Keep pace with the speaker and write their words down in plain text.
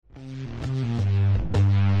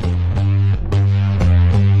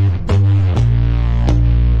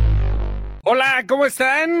¿cómo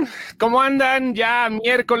están? ¿Cómo andan? Ya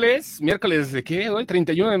miércoles ¿de qué? Hoy,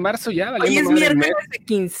 31 de marzo, ya. Hoy es miércoles de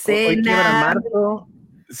quincena. Hoy quiebra marzo.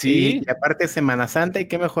 Sí. Y aparte es Semana Santa, y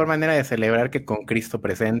qué mejor manera de celebrar que con Cristo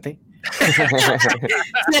presente.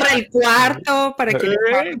 Cierra el cuarto, para quienes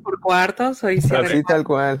pasen por cuartos. Hoy cierra así tal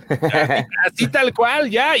cual. Así tal cual,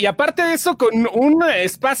 ya. Y aparte de eso, con un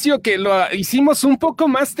espacio que lo hicimos un poco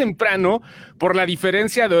más temprano por la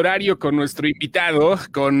diferencia de horario con nuestro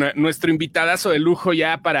invitadazo de lujo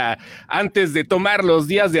ya para antes de tomar los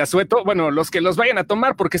días de asueto. Bueno, los que los vayan a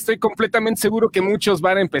tomar, porque estoy completamente seguro que muchos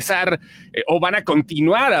van a empezar o van a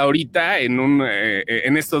continuar ahorita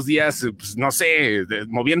en estos días, pues, no sé,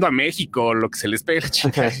 moviendo a México, lo que se les pegue,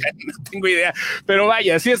 no tengo idea, pero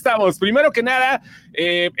vaya, así estamos. Primero que nada,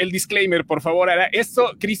 el disclaimer, por favor. Ahora,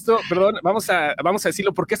 esto, Cristo, perdón, vamos a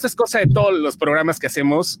decirlo, porque esto es cosa de todos los programas que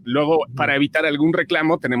hacemos. Luego, para evitar algún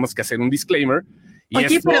reclamo, tenemos que hacer un disclaimer. Y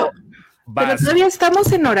oye, pero todavía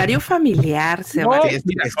estamos en horario familiar, Sebastián.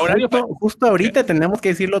 Justo ahorita tenemos que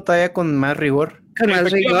decirlo todavía con más rigor. Con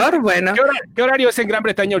más rigor, bueno. ¿Qué horario es en Gran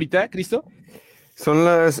Bretaña ahorita, Cristo? Son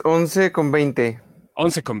las 11:20.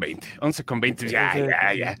 11:20, ya.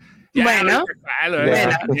 Bueno,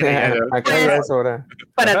 acá ya es hora.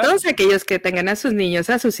 Para todos aquellos que tengan a sus niños,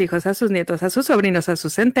 a sus hijos, a sus nietos, a sus sobrinos, a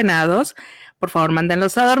sus centenados, por favor,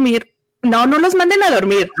 mándenlos a dormir. No los manden a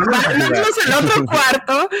dormir. Mándenlos al otro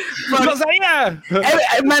cuarto. ¡No sabía!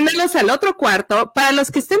 Mándenlos al otro cuarto. Para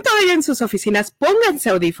los que estén todavía en sus oficinas,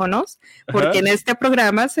 pónganse audífonos, porque en este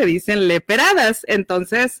programa se dicen leperadas.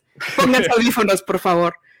 Entonces, pónganse audífonos, por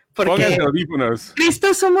favor. Porque audífonos.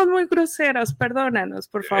 Cristo, somos muy groseros, perdónanos,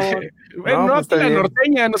 por favor. Bueno, no, pues la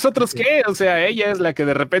norteña, ¿nosotros qué? O sea, ella es la que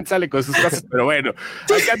de repente sale con sus cosas, pero bueno,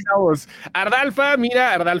 acá estamos. Ardalfa,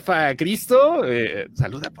 mira, Ardalfa Cristo,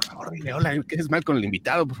 saluda, por favor, dile hola, ¿qué es mal con el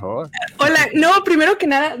invitado, por favor? Hola, no, primero que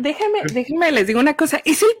nada, déjenme, les digo una cosa,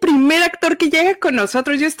 es el primer actor que llega con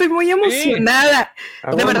nosotros, yo estoy muy emocionada,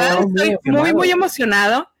 de verdad, estoy muy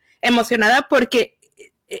emocionada porque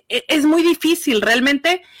es muy difícil,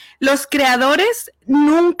 realmente los creadores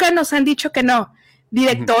nunca nos han dicho que no,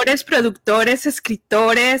 directores, productores,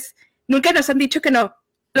 escritores, nunca nos han dicho que no,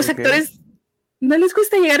 los actores no les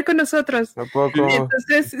gusta llegar con nosotros. Tampoco.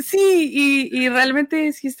 Entonces, sí, y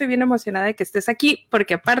realmente sí estoy bien emocionada de que estés aquí,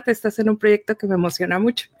 porque aparte estás en un proyecto que me emociona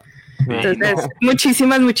mucho. Entonces,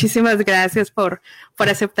 muchísimas gracias por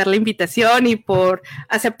aceptar la invitación y por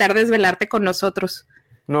aceptar desvelarte con nosotros.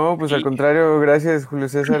 No, pues al contrario, gracias Julio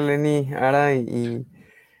César, Lenny, Ara y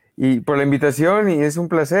por la invitación, y es un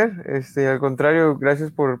placer. Al contrario,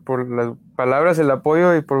 gracias por las palabras, el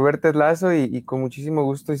apoyo y por verte, Lazo, y con muchísimo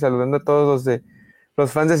gusto y saludando a todos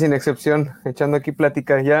los fans de Sin Excepción, echando aquí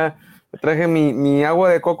plática. Ya traje mi agua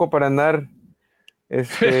de coco para andar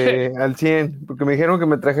al 100, porque me dijeron que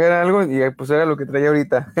me trajera algo y pues era lo que traía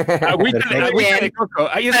ahorita. Agüita de coco,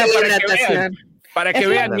 ahí está, para que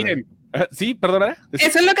vean, miren. Sí, perdona.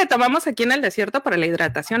 Eso es lo que tomamos aquí en el desierto para la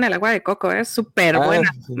hidratación, el agua de coco, es súper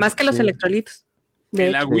buena, más que los electrolitos.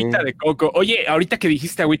 El agüita de coco. Oye, ahorita que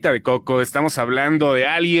dijiste agüita de coco, estamos hablando de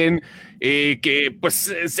alguien que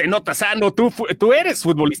pues se nota sano. Tú eres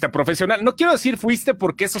futbolista profesional. No quiero decir fuiste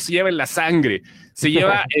porque eso se lleva en la sangre, se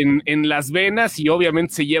lleva en las venas y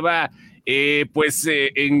obviamente se lleva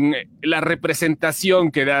en la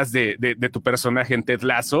representación que das de tu personaje en Ted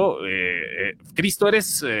Lasso. Cristo,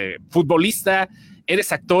 eres futbolista,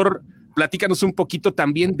 eres actor. Platícanos un poquito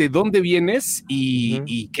también de dónde vienes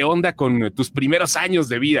y qué onda con tus primeros años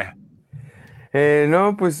de vida.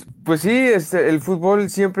 No, pues sí, el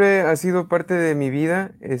fútbol siempre ha sido parte de mi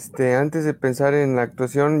vida. Antes de pensar en la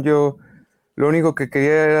actuación, yo lo único que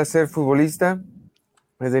quería era ser futbolista.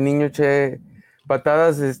 Desde niño eché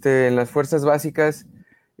patadas en las fuerzas básicas,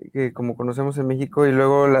 como conocemos en México, y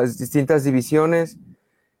luego las distintas divisiones.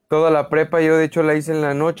 Toda la prepa yo de hecho la hice en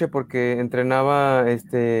la noche porque entrenaba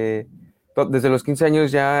desde los 15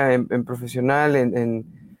 años ya en profesional,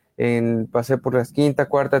 pasé por las quinta,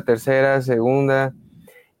 cuarta, tercera, segunda,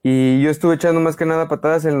 y yo estuve echando más que nada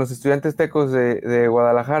patadas en los Estudiantes Tecos de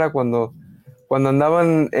Guadalajara cuando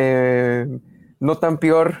andaban no tan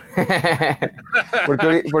peor,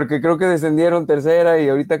 porque creo que descendieron tercera y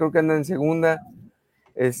ahorita creo que andan en segunda.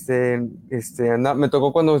 Me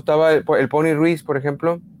tocó cuando estaba el Pony Ruiz, por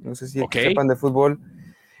ejemplo, no sé si sepan de fútbol.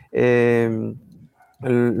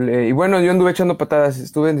 Y bueno, yo anduve echando patadas,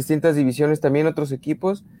 estuve en distintas divisiones también, otros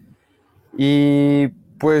equipos, y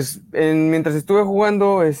pues mientras estuve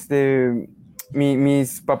jugando,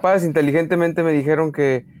 mis papás inteligentemente me dijeron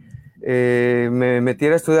que me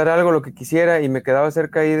metiera a estudiar algo, lo que quisiera, y me quedaba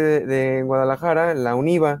cerca ahí de Guadalajara, en la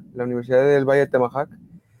UNIVA, la Universidad del Valle de Temajac,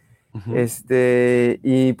 Ujú.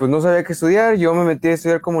 Y pues no sabía qué estudiar. Yo me metí a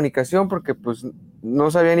estudiar comunicación porque pues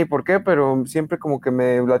no sabía ni por qué, pero siempre como que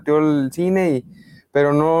me latió el cine,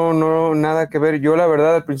 pero no, nada que ver. Yo la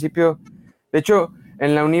verdad al principio, de hecho,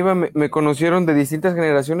 en la UNIVA me conocieron de distintas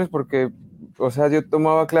generaciones porque, o sea, yo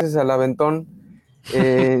tomaba clases al aventón,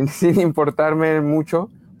 sin importarme mucho,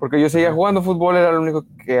 porque yo seguía Ajá. jugando fútbol, era lo único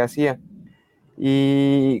que hacía.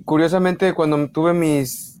 Y curiosamente, cuando tuve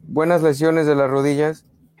mis buenas lesiones de las rodillas,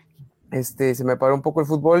 se me paró un poco el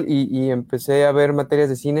fútbol y empecé a ver materias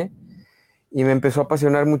de cine y me empezó a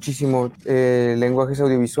apasionar muchísimo lenguajes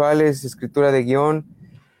audiovisuales, escritura de guión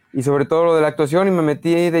y sobre todo lo de la actuación, y me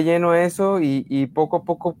metí de lleno a eso y poco a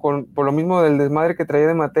poco, por lo mismo del desmadre que traía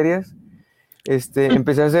de materias,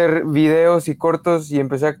 empecé a hacer videos y cortos y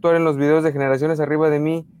empecé a actuar en los videos de Generaciones Arriba de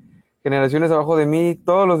mí, Generaciones Abajo de mí,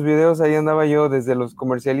 todos los videos ahí andaba yo, desde los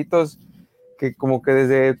comercialitos que como que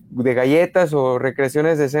desde de galletas o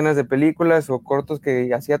recreaciones de escenas de películas o cortos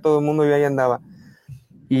que hacía todo el mundo, yo ahí andaba.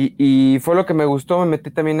 Y fue lo que me gustó, me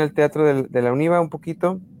metí también al teatro de la UNIVA un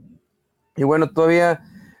poquito. Y bueno, todavía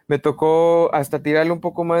me tocó hasta tirarle un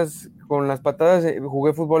poco más con las patadas.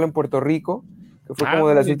 Jugué fútbol en Puerto Rico, que fue como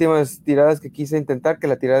de las últimas tiradas que quise intentar, que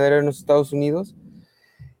la tirada era en los Estados Unidos.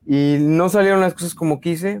 Y no salieron las cosas como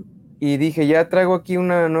quise. Y dije, ya traigo aquí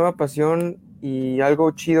una nueva pasión y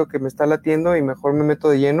algo chido que me está latiendo y mejor me meto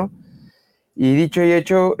de lleno. Y dicho y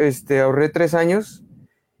hecho, ahorré 3 años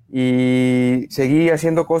y seguí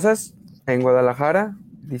haciendo cosas en Guadalajara,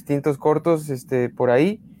 distintos cortos por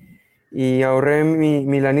ahí, y ahorré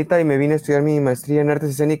mi lanita y me vine a estudiar mi maestría en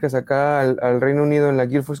artes escénicas acá al Reino Unido en la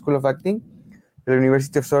Guildford School of Acting de la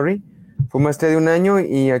University of Surrey. Fue una maestría de 1 año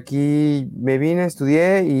y aquí me vine,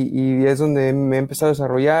 estudié y es donde me he empezado a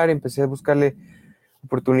desarrollar, empecé a buscarle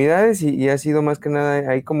oportunidades y ha sido más que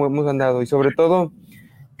nada ahí como hemos andado. Y sobre todo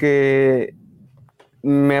que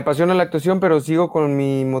me apasiona la actuación, pero sigo con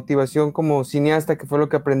mi motivación como cineasta, que fue lo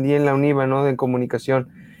que aprendí en la UNIVA, ¿no? De comunicación.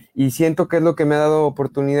 Y siento que es lo que me ha dado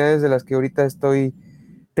oportunidades de las que ahorita estoy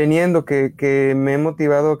teniendo, que me he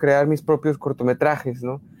motivado a crear mis propios cortometrajes,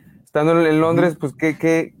 ¿no? Estando en Londres, pues,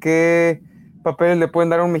 ¿qué papeles le pueden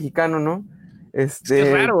dar a un mexicano, no? Es que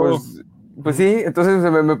es raro. Pues sí, entonces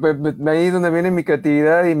ahí es donde viene mi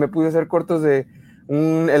creatividad y me pude hacer cortos de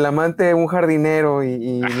el amante de un jardinero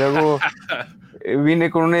y luego vine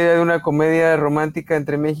con una idea de una comedia romántica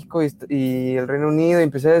entre México y el Reino Unido y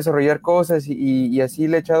empecé a desarrollar cosas y así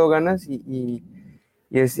le he echado ganas y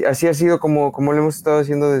así ha sido como lo hemos estado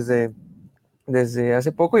haciendo desde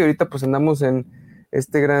hace poco y ahorita pues andamos en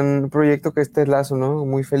este gran proyecto que es Lazo, ¿no?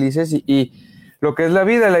 Muy felices y lo que es la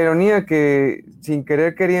vida, la ironía que sin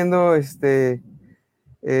querer queriendo el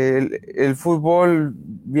fútbol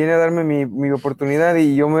viene a darme mi oportunidad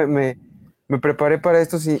y yo me preparé para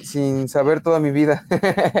esto sin saber toda mi vida.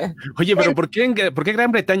 Oye, pero ¿por qué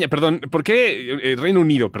Gran Bretaña? Perdón, ¿por qué Reino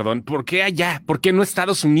Unido? Perdón, ¿por qué allá? ¿Por qué no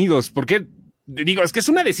Estados Unidos? ¿Por qué? Digo, es que es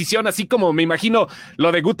una decisión así como me imagino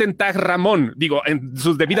lo de Guten Tag Ramón, digo, en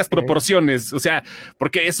sus debidas proporciones. O sea,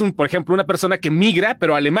 porque es por ejemplo, una persona que migra,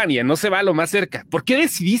 pero a Alemania, no se va a lo más cerca. ¿Por qué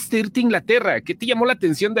decidiste irte a Inglaterra? ¿Qué te llamó la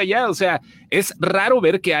atención de allá? O sea, es raro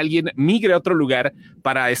ver que alguien migre a otro lugar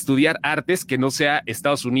para estudiar artes que no sea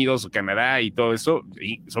Estados Unidos o Canadá y todo eso,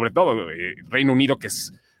 y sobre todo Reino Unido, que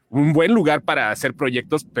es un buen lugar para hacer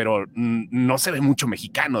proyectos, pero no se ve mucho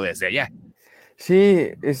mexicano desde allá. Sí,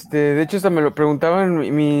 de hecho hasta me lo preguntaban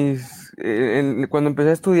cuando empecé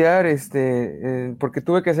a estudiar, porque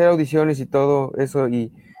tuve que hacer audiciones y todo eso,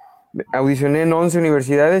 y audicioné en 11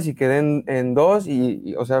 universidades y quedé en 2,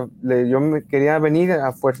 o sea, yo me quería venir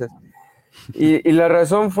a fuerzas. Y la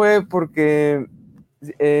razón fue porque,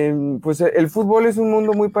 pues el fútbol es un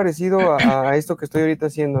mundo muy parecido a esto que estoy ahorita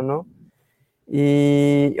haciendo, ¿no?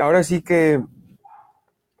 Y ahora sí que,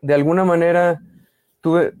 de alguna manera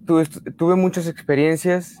tuve muchas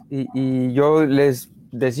experiencias y yo les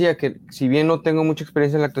decía que si bien no tengo mucha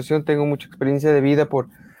experiencia en la actuación, tengo mucha experiencia de vida por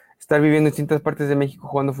estar viviendo en distintas partes de México,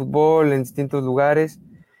 jugando fútbol en distintos lugares.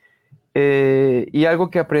 Y algo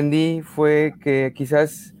que aprendí fue que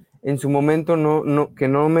quizás en su momento que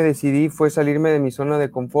no me decidí fue salirme de mi zona de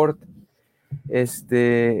confort.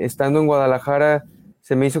 Estando en Guadalajara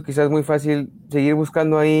se me hizo quizás muy fácil seguir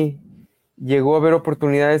buscando ahí. Llegó a haber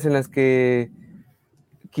oportunidades en las que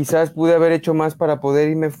quizás pude haber hecho más para poder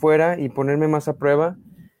irme fuera y ponerme más a prueba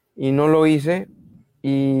y no lo hice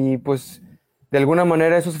y pues de alguna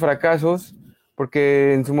manera esos fracasos,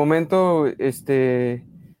 porque en su momento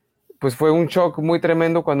pues fue un shock muy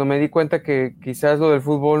tremendo cuando me di cuenta que quizás lo del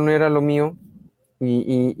fútbol no era lo mío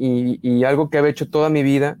y algo que había hecho toda mi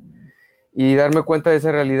vida y darme cuenta de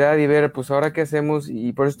esa realidad y ver pues ahora qué hacemos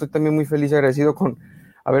y por eso estoy también muy feliz y agradecido con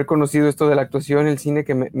haber conocido esto de la actuación, el cine,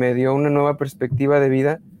 que me dio una nueva perspectiva de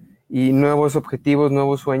vida y nuevos objetivos,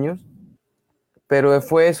 nuevos sueños. Pero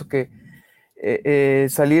fue eso, que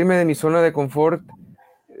salirme de mi zona de confort,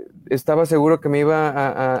 estaba seguro que me iba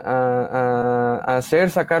a hacer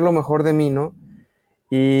sacar lo mejor de mí, ¿no?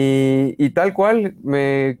 Y tal cual,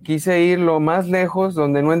 me quise ir lo más lejos,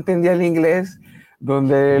 donde no entendía el inglés,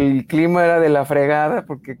 donde el clima era de la fregada,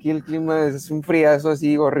 porque aquí el clima es un friazo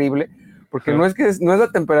así horrible, porque no es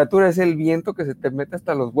la temperatura, es el viento que se te mete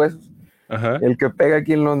hasta los huesos, el que pega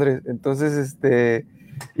aquí en Londres. Entonces,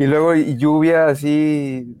 y luego lluvia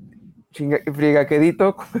así,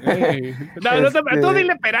 frigaquedito. Tú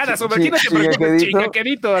dile peradas, sobre aquí no te preocupes,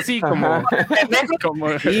 chingaquedito, así como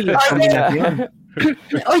sí, la combinación.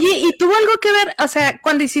 Oye, ¿y tuvo algo que ver? O sea,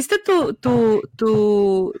 cuando hiciste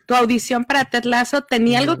tu audición para Ted Lasso,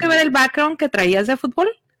 ¿tenía algo que ver el background que traías de fútbol?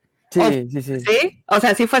 Sí. ¿Sí? O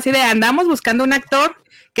sea, sí fue así de andamos buscando un actor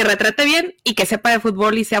que retrate bien y que sepa de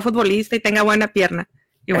fútbol y sea futbolista y tenga buena pierna.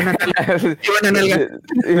 Y buena nalga.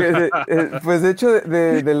 Pues de hecho,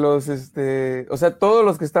 de los, o sea, todos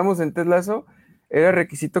los que estamos en Ted Lasso, era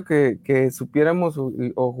requisito que supiéramos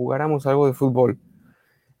o jugáramos algo de fútbol.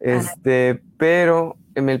 Pero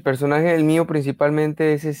el personaje, el mío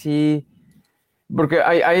principalmente, ese sí, porque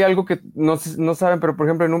hay algo que no saben, pero por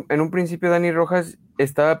ejemplo, en un principio Dani Rojas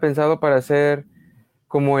estaba pensado para ser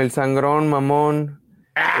como el sangrón, mamón,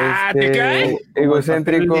 ¿te cae?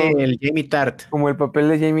 egocéntrico, el Jamie Tart. como el papel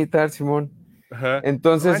de Jamie Tart, Simón. Ajá.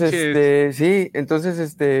 Entonces, sí,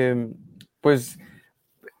 entonces, pues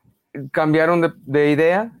cambiaron de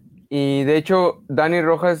idea. Y de hecho, Dani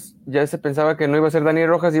Rojas ya se pensaba que no iba a ser Dani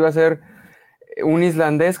Rojas, iba a ser un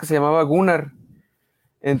islandés que se llamaba Gunnar.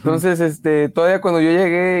 Entonces, todavía cuando yo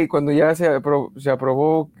llegué y cuando ya se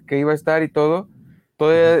aprobó que iba a estar y todo,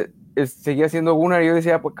 todavía seguía siendo Gunnar. Y yo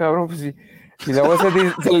decía, pues cabrón, pues si le voy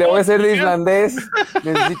a hacer de islandés,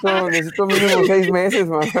 necesito mínimo 6 meses,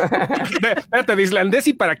 man. Espérate, de islandés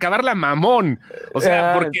y para acabarla mamón. O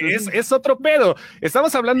sea, porque es otro pedo.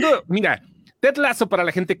 Estamos hablando, mira, Ted Lasso, para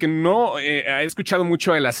la gente que no ha escuchado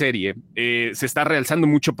mucho de la serie, se está realzando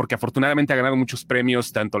mucho porque afortunadamente ha ganado muchos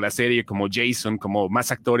premios, tanto la serie como Jason, como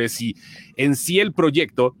más actores, y en sí el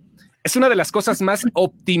proyecto es una de las cosas más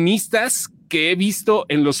optimistas que he visto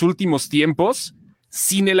en los últimos tiempos,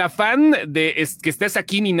 sin el afán de que estés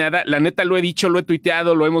aquí ni nada. La neta, lo he dicho, lo he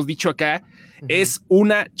tuiteado, lo hemos dicho acá, es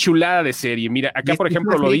una chulada de serie. Mira, acá por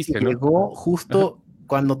ejemplo lo dice, ¿no? Llegó justo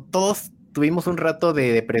cuando todos tuvimos un rato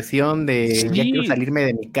de depresión, ya quiero salirme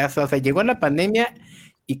de mi casa. O sea, llegó la pandemia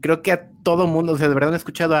y creo que a todo mundo, o sea, de verdad no he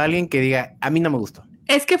escuchado a alguien que diga, a mí no me gustó.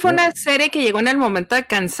 Es que fue una serie que llegó en el momento de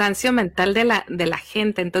cansancio mental de la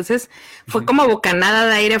gente. Entonces fue como bocanada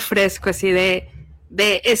de aire fresco, así de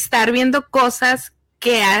estar viendo cosas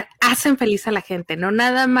que hacen feliz a la gente, no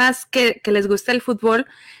nada más que les guste el fútbol,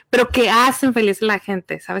 pero que hacen feliz a la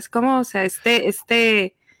gente. ¿Sabes cómo? O sea,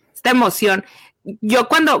 esta emoción. Yo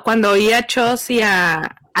cuando oí a Chos y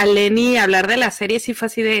a Lenny hablar de la serie, sí fue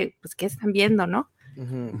así de, pues, ¿qué están viendo, no?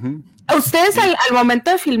 Ustedes al momento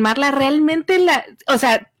de filmarla, realmente o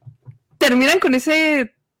sea, terminan con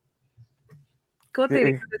ese... ¿Cómo te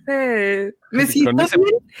digo? Me siento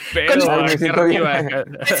bien. Me siento bien.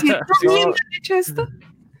 ¿Bien hecho esto?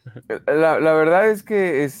 La verdad es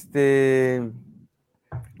que,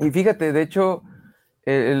 y fíjate, de hecho,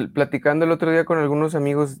 platicando el otro día con algunos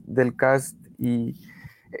amigos del cast, y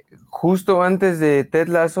justo antes de Ted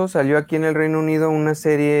Lasso salió aquí en el Reino Unido una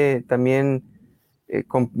serie también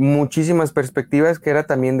con muchísimas perspectivas, que era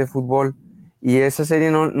también de fútbol, y esa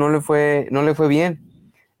serie no le fue bien.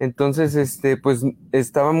 Entonces, pues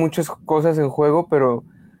estaban muchas cosas en juego, pero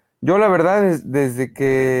yo la verdad desde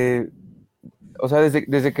que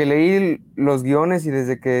leí los guiones y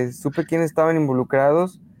desde que supe quiénes estaban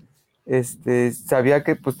involucrados, sabía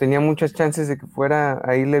que pues tenía muchas chances de que fuera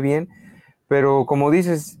a irle bien. Pero como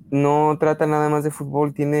dices, no trata nada más de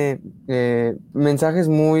fútbol, tiene mensajes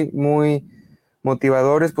muy, muy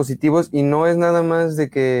motivadores, positivos, y no es nada más de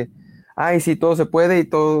que, ay, sí, todo se puede y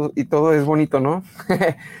todo es bonito, ¿no?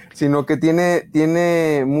 Sino que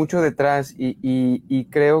tiene mucho detrás, y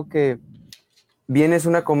creo que bien es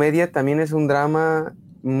una comedia, también es un drama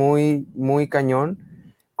muy, muy cañón,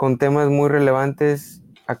 con temas muy relevantes,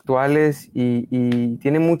 actuales, y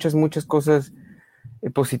tiene muchas, muchas cosas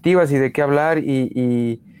positivas y de qué hablar,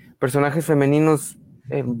 y personajes femeninos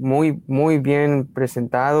muy, muy bien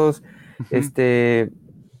presentados.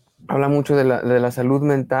 Habla mucho de la salud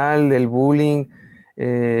mental, del bullying,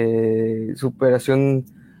 superación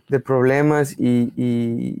de problemas,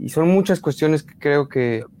 y son muchas cuestiones que creo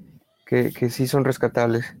que sí son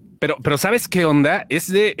rescatables. Pero ¿sabes qué onda?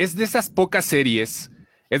 Es de esas pocas series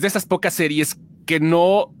es de esas pocas series que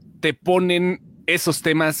no te ponen esos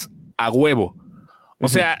temas a huevo. O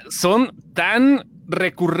sea, son tan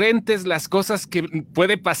recurrentes las cosas que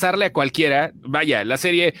puede pasarle a cualquiera. Vaya, la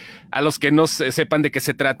serie, a los que no sepan de qué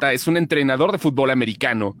se trata, es un entrenador de fútbol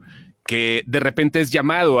americano que de repente es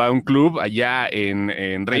llamado a un club allá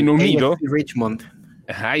en Reino Unido. Richmond.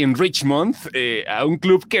 Ajá, en Richmond, a un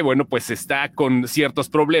club que, bueno, pues está con ciertos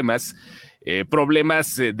problemas.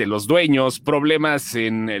 Problemas de los dueños, problemas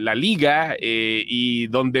en la liga y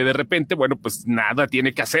donde de repente, bueno, pues nada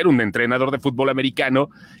tiene que hacer un entrenador de fútbol americano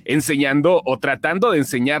enseñando o tratando de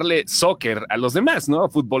enseñarle soccer a los demás, ¿no?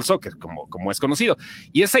 Fútbol soccer, como es conocido.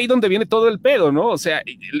 Y es ahí donde viene todo el pedo, ¿no? O sea,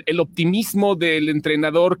 el optimismo del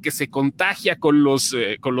entrenador que se contagia con los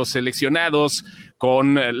seleccionados,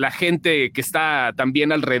 con la gente que está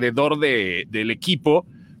también alrededor del equipo.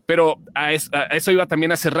 Pero a eso iba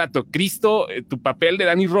también hace rato. Cristo, tu papel de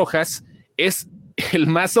Dani Rojas es el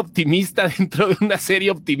más optimista dentro de una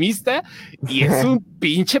serie optimista y es un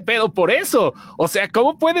pinche pedo por eso. O sea,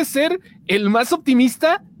 ¿cómo puede ser el más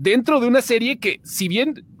optimista dentro de una serie que, si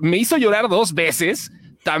bien me hizo llorar 2 veces,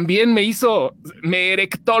 también me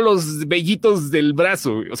erectó los vellitos del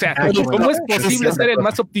brazo? O sea, ¿cómo es posible ser el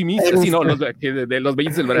más optimista? Sí, no, de los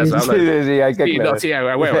vellitos del brazo. Sí, hay que aclarar. Sí,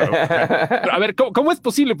 huevo. A ver, ¿cómo es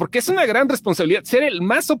posible? Porque es una gran responsabilidad ser el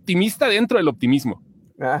más optimista dentro del optimismo.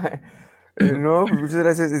 No, muchas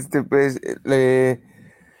gracias.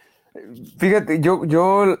 Fíjate,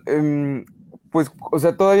 yo pues, o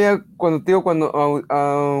sea, todavía cuando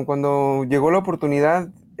llegó la oportunidad,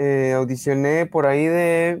 audicioné por ahí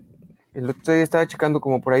el otro día estaba checando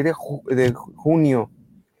como por ahí de junio.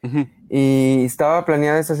 Uh-huh. Y estaba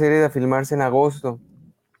planeada esa serie de filmarse en agosto.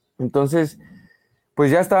 Entonces, pues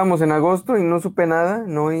ya estábamos en agosto y no supe nada,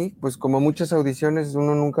 ¿no? Y pues como muchas audiciones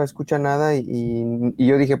uno nunca escucha nada y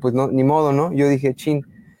yo dije, pues no, ni modo, ¿no? Yo dije, chin,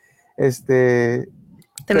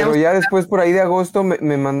 pero ya después por ahí de agosto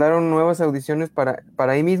me mandaron nuevas audiciones para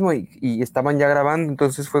ahí mismo y estaban ya grabando.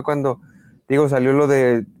 Entonces fue cuando, digo, salió lo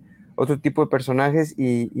de otro tipo de personajes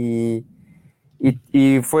y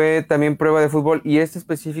fue también prueba de fútbol. Y este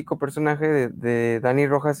específico personaje de Dani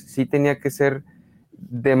Rojas sí tenía que ser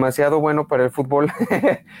demasiado bueno para el fútbol.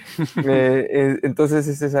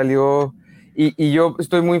 Entonces salió y yo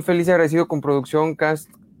estoy muy feliz y agradecido con producción, cast,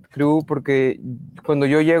 crew, porque cuando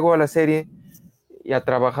yo llego a la serie y a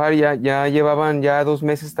trabajar ya llevaban ya 2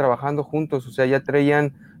 meses trabajando juntos, o sea, ya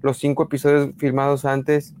traían los 5 episodios filmados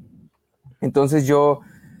antes. Entonces yo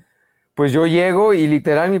llego y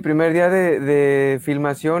literal mi primer día de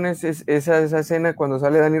filmación es esa escena cuando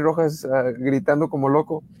sale Dani Rojas gritando como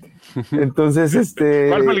loco. Entonces,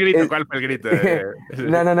 ¿Cuál fue el grito? ¿Cuál fue el grito?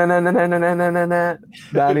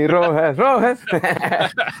 Dani Rojas.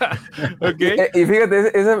 Okay. Y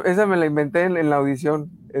fíjate, esa me la inventé en la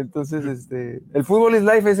audición. Entonces, el fútbol is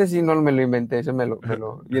life, ese sí no me lo inventé, ese me lo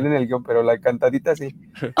viene en el guión, pero la cantadita sí.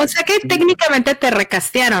 O sea que técnicamente te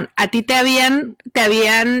recastearon. A ti te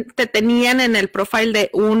tenían en el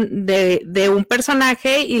profile de un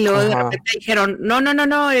personaje y luego de repente dijeron, no,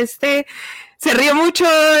 se rió mucho,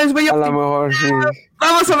 es muy optimista. A lo mejor sí.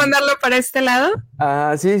 ¿Vamos a mandarlo para este lado?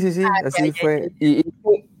 Sí, así fue. Y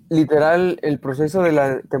literal, el proceso de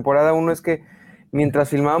la temporada 1 es que mientras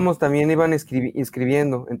filmábamos también iban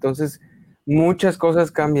escribiendo, entonces muchas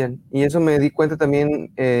cosas cambian, y eso me di cuenta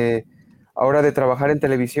también ahora de trabajar en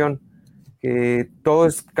televisión, que todo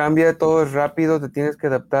cambia, todo es rápido, te tienes que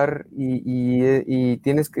adaptar y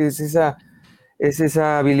tienes que, es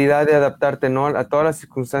esa habilidad de adaptarte, ¿no? A todas las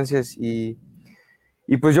circunstancias y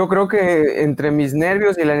pues yo creo que entre mis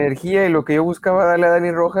nervios y la energía y lo que yo buscaba darle a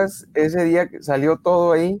Dani Rojas, ese día salió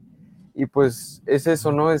todo ahí. Y pues es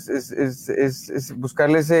eso, ¿no? Es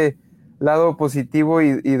buscarle ese lado positivo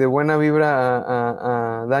y de buena vibra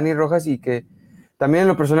a Dani Rojas, y que también en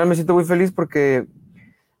lo personal me siento muy feliz porque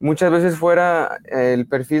muchas veces fuera el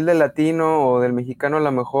perfil del latino o del mexicano, a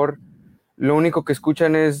lo mejor lo único que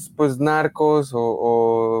escuchan es pues narcos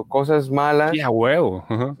o cosas malas. Sí, a huevo.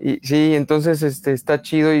 Uh-huh. Y sí, entonces está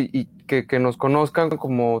chido y que nos conozcan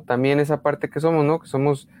como también esa parte que somos, ¿no? Que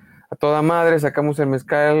somos a toda madre, sacamos el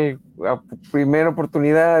mezcal a primera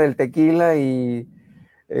oportunidad, el tequila y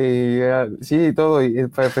sí, todo, y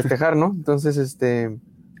para festejar, ¿no? Entonces,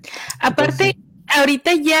 aparte,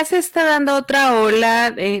 ahorita ya se está dando otra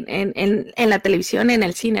ola en la televisión, en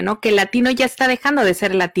el cine, ¿no? Que el latino ya está dejando de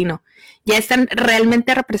ser latino. Ya están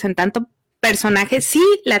realmente representando personajes, sí,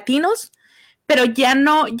 latinos, pero ya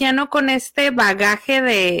no con este bagaje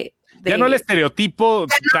de ya no el estereotipo,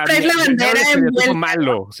 ya no es la bandera estereotipo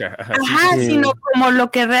malo, o sea, sí. Sino como lo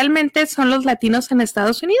que realmente son los latinos en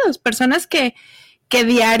Estados Unidos, personas que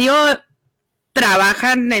diario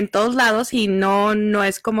trabajan en todos lados y no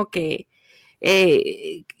es como que,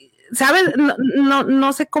 ¿sabes?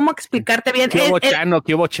 No sé cómo explicarte bien. Qué bochano,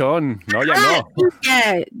 qué bochón. No, ya no.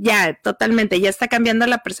 Ya, totalmente. Ya está cambiando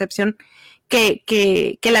la percepción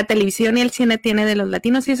que la televisión y el cine tiene de los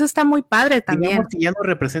latinos, y eso está muy padre también. Digamos que ya nos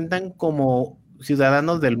representan como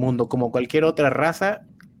ciudadanos del mundo, como cualquier otra raza.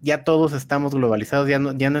 Ya todos estamos globalizados, ya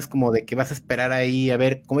no es como de que vas a esperar ahí a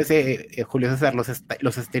ver, como dice Julio César,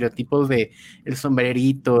 los estereotipos de el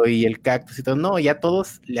sombrerito y el cactus y todo. No, ya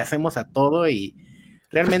todos le hacemos a todo y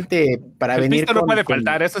realmente para el venir pisto no puede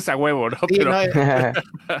faltar, eso es a huevo, ¿no? Sí, Pero... no, sí.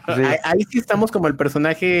 Ahí sí estamos como el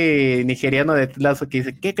personaje nigeriano de Lazo que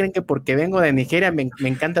dice, ¿qué creen que porque vengo de Nigeria me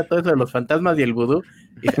encanta todo eso de los fantasmas y el vudú?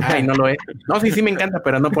 Y dice, ay, no lo es. No, sí me encanta,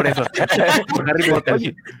 pero no por eso. Por Harry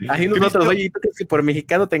Potter. Así nosotros, oye, ¿y tú crees que por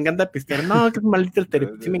mexicano te encanta pistear? No, que es maldito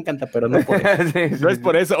estereotipo. Sí me encanta, pero no por eso. No es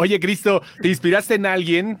por eso. Oye, Cristo, ¿te inspiraste en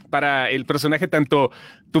alguien para el personaje, tanto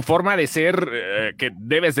tu forma de ser, que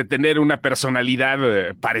debes de tener una personalidad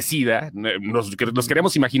parecida? Nos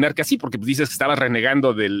queremos imaginar que así, porque dices que estabas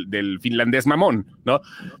renegando del finlandés mamón, ¿no?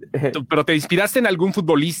 Pero ¿te inspiraste en algún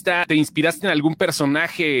futbolista? ¿Te inspiraste en algún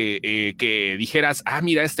personaje que dijeras,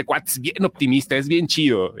 mira, este cuate es bien optimista, es bien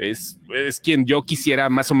chido, es quien yo quisiera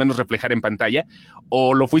más o menos reflejar en pantalla?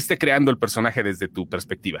 ¿O lo fuiste creando el personaje desde tu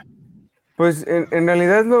perspectiva? Pues en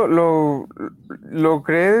realidad lo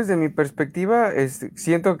creé desde mi perspectiva.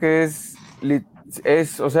 Siento que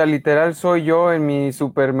o sea, literal soy yo en mi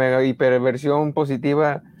super mega hiperversión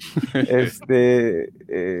positiva.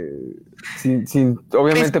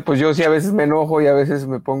 Obviamente, pues yo sí a veces me enojo y a veces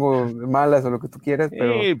me pongo malas o lo que tú quieras,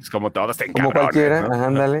 pero pues como todos te como cualquiera, ¿no?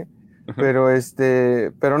 Ándale. Pero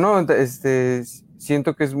no,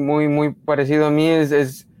 siento que es muy, muy parecido a mí.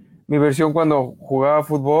 Es mi versión cuando jugaba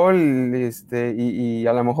fútbol, y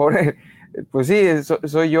a lo mejor, pues sí,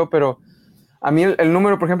 soy yo, pero a mí el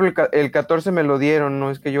número, por ejemplo, el 14 me lo dieron,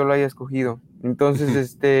 no es que yo lo haya escogido.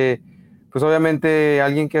 Entonces, pues obviamente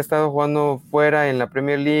alguien que ha estado jugando fuera en la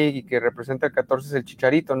Premier League y que representa el 14 es el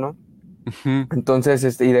Chicharito, ¿no?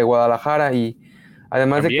 Entonces, y de Guadalajara, y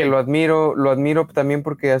además también de que lo admiro también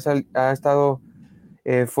porque ha estado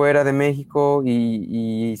fuera de México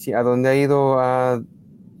y a donde ha ido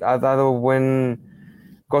ha dado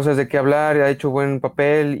cosas de qué hablar, ha hecho buen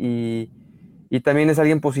papel y también es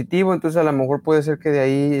alguien positivo, entonces a lo mejor puede ser que de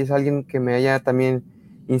ahí es alguien que me haya también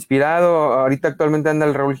inspirado. Ahorita actualmente anda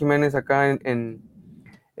el Raúl Jiménez acá en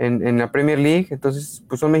la Premier League, entonces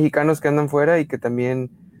pues son mexicanos que andan fuera y que también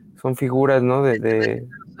son figuras, ¿no? de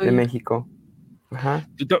México. Ajá.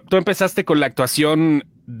 Tú empezaste con la actuación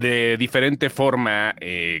de diferente forma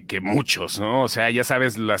que muchos, ¿no? O sea, ya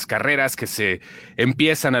sabes, las carreras que se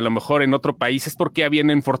empiezan a lo mejor en otro país es porque ya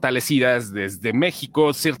vienen fortalecidas desde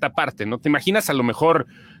México cierta parte, ¿no? ¿Te imaginas a lo mejor,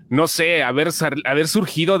 no sé, haber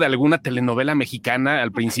surgido de alguna telenovela mexicana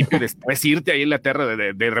al principio y después irte a Inglaterra,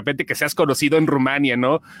 de repente que seas conocido en Rumania,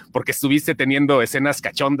 ¿no? Porque estuviste teniendo escenas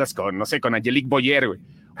cachondas con, no sé, con Angelique Boyer, güey.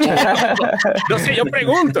 No sé, yo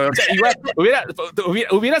pregunto, o sea, igual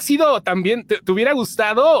hubiera sido también, ¿te hubiera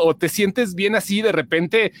gustado o te sientes bien así de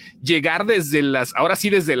repente llegar ahora sí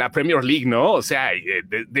desde la Premier League, ¿no? O sea,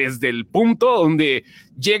 desde el punto donde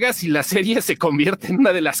llegas y la serie se convierte en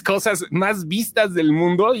una de las cosas más vistas del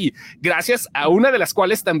mundo y gracias a una de las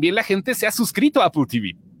cuales también la gente se ha suscrito a Apple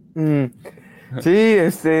TV. Sí,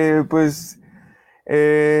 pues...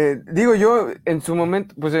 digo yo, en su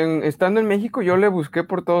momento, pues estando en México, yo le busqué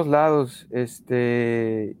por todos lados, y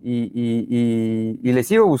le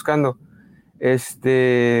sigo buscando.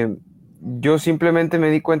 Yo simplemente me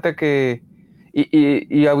di cuenta que,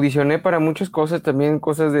 y audicioné para muchas cosas, también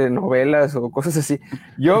cosas de novelas o cosas así.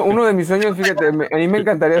 Uno de mis sueños, fíjate, a mí me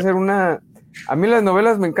encantaría hacer a mí las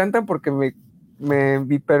novelas me encantan porque me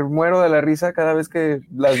hipermuero de la risa cada vez que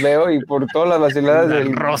las veo y por todas las vaciladas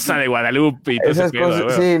del Rosa de Guadalupe y todas esas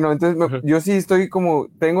cosas. Sí, no, entonces yo sí estoy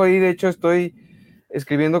tengo ahí, de hecho estoy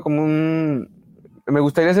escribiendo como me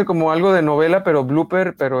gustaría hacer como algo de novela, pero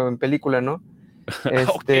blooper, pero en película, ¿no?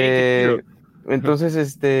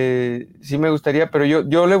 Entonces, sí me gustaría, pero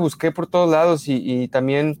yo le busqué por todos lados y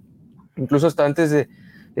también, incluso hasta antes de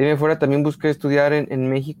irme fuera, también busqué estudiar en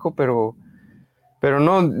México, pero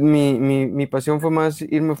no, mi pasión fue más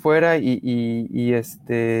irme fuera y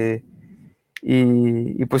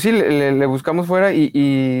pues sí, le buscamos fuera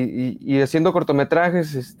y haciendo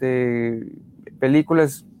cortometrajes,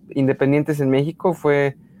 películas independientes en México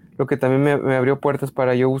fue lo que también me abrió puertas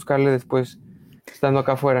para yo buscarle después estando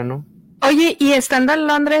acá afuera, ¿no? Oye, y estando en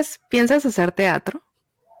Londres, ¿piensas hacer teatro?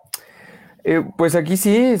 Pues aquí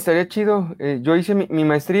sí, estaría chido. Yo hice mi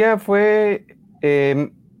maestría fue...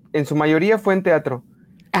 en su mayoría fue en teatro.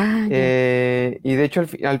 Y de hecho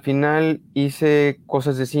al final hice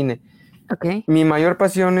cosas de cine. Okay. Mi mayor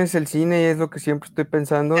pasión es el cine y es lo que siempre estoy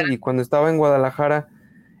pensando. Y cuando estaba en Guadalajara,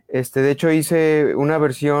 de hecho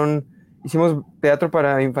hicimos teatro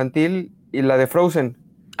para infantil y la de Frozen.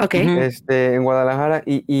 Okay. En Guadalajara.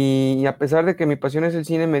 Y a pesar de que mi pasión es el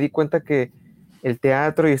cine, me di cuenta que el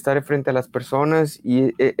teatro y estar frente a las personas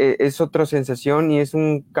es otra sensación y es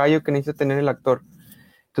un callo que necesita tener el actor.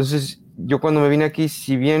 Entonces, yo cuando me vine aquí,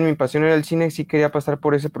 si bien mi pasión era el cine, sí quería pasar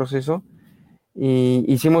por ese proceso. Y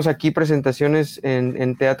hicimos aquí presentaciones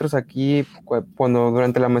en teatros aquí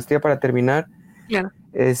durante la maestría para terminar. Claro.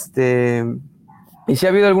 Y sí ha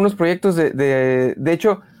habido algunos proyectos de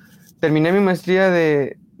hecho, terminé mi maestría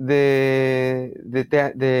de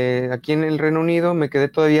aquí en el Reino Unido, me quedé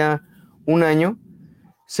todavía un año,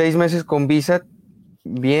 6 meses con visa,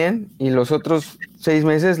 bien, y los otros 6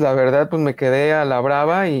 meses, la verdad, pues me quedé a la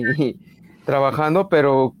brava y trabajando,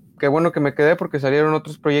 pero qué bueno que me quedé porque salieron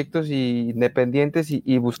otros proyectos independientes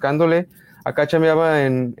y buscándole. Acá chambeaba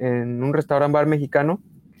en un restaurant bar mexicano.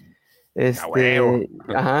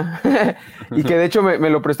 Ajá. Y que de hecho me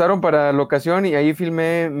lo prestaron para la ocasión y ahí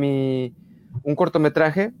filmé un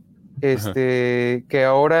cortometraje que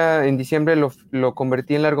ahora en diciembre lo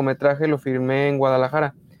convertí en largometraje, lo filmé en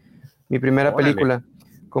Guadalajara, mi primera película,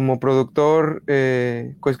 como productor,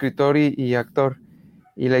 coescritor y actor.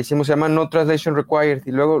 Y la hicimos, se llama No Translation Required,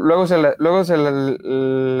 y luego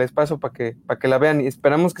les paso para que la vean, y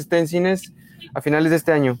esperamos que esté en cines a finales de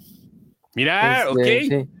este año. Mira, ok.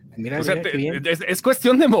 Sí. Mira, es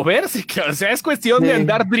cuestión de moverse, o sea, es cuestión de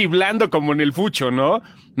andar driblando como en el fucho, ¿no?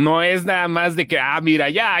 No es nada más de que, mira,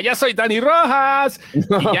 ya soy Dani Rojas,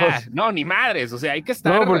 no. Y ya, no, ni madres, o sea, hay que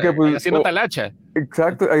estar haciendo talacha.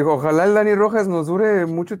 Exacto, ojalá el Dani Rojas nos dure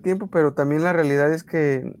mucho tiempo, pero también la realidad es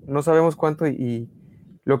que no sabemos cuánto y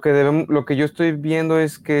lo que yo estoy viendo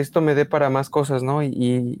es que esto me dé para más cosas, ¿no?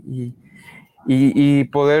 Y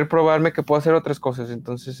poder probarme que puedo hacer otras cosas,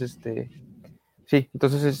 entonces, sí,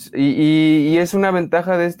 entonces y es una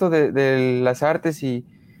ventaja de esto de las artes y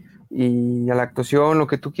a la actuación, lo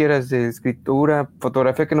que tú quieras, de escritura,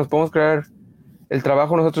 fotografía, que nos podemos crear el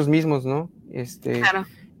trabajo nosotros mismos, ¿no? Claro.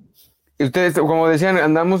 Y ustedes, como decían,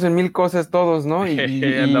 andamos en 1000 cosas todos, ¿no?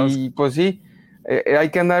 Y pues sí, hay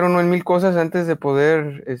que andar uno en 1000 cosas antes de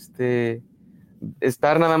poder,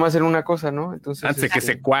 estar nada más en una cosa, ¿no? Entonces, antes de que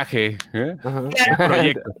se cuaje, ¿eh?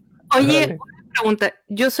 Proyecto. Oye, una pregunta.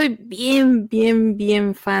 Yo soy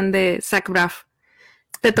bien fan de Zach Braff.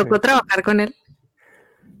 ¿Te tocó trabajar con él?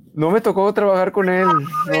 No me tocó trabajar con él.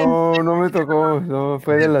 No me tocó. No,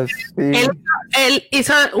 fue de las... Sí. Él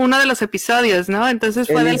hizo uno de los episodios, ¿no? Entonces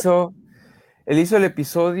fue él hizo el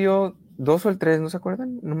episodio 2 o el 3, ¿no se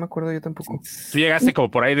acuerdan? No me acuerdo yo tampoco. Sí, llegaste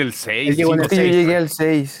como por ahí del 6. Yo llegué al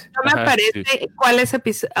 6. No me aparece cuál es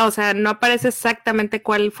episodio, o sea, no aparece exactamente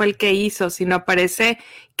cuál fue el que hizo, sino aparece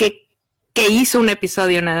que hizo un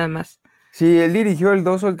episodio nada más. Sí, él dirigió el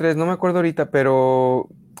 2 o el 3, no me acuerdo ahorita, pero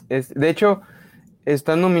de hecho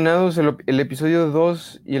están nominados el episodio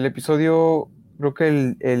 2 y el episodio, creo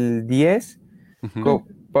que el 10,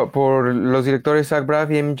 por los directores Zach Braff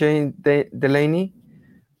y MJ Delaney,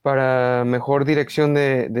 para mejor dirección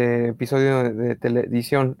de episodio de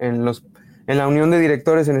televisión en la unión de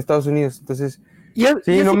directores en Estados Unidos. Entonces,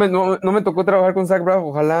 no me tocó trabajar con Zach Braff.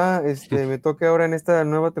 Ojalá me toque ahora en esta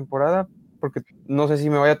nueva temporada, porque no sé si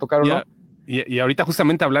me vaya a tocar o no. Y ahorita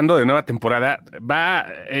justamente hablando de nueva temporada, va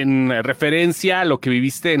en referencia a lo que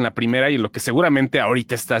viviste en la primera y lo que seguramente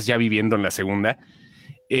ahorita estás ya viviendo en la segunda.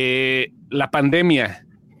 La pandemia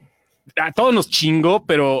a todos nos chingó,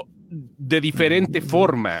 pero de diferente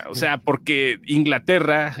forma. O sea, porque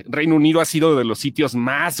Inglaterra, Reino Unido ha sido de los sitios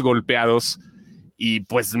más golpeados y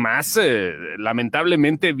pues más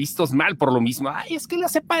lamentablemente vistos mal por lo mismo. Ay, es que la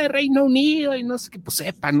cepa de Reino Unido y no sé qué, pues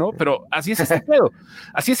sepa, ¿no? Pero así es este pedo.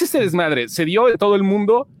 Así es este desmadre. Se dio en todo el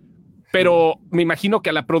mundo, pero me imagino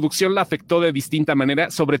que a la producción la afectó de distinta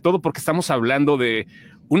manera, sobre todo porque estamos hablando de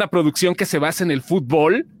una producción que se basa en el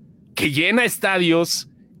fútbol, que llena estadios,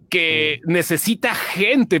 que necesita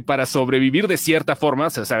gente para sobrevivir de cierta forma. O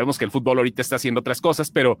sea, sabemos que el fútbol ahorita está haciendo otras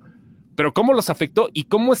cosas, pero ¿cómo los afectó y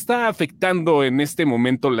cómo está afectando en este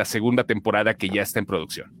momento la segunda temporada que ya está en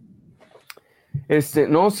producción?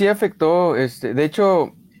 No, sí afectó. De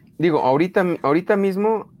hecho, digo, ahorita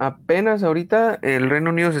mismo, apenas ahorita el Reino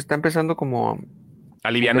Unido se está empezando como a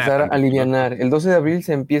alivianar. El 12 de abril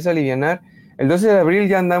se empieza a alivianar. El 12 de abril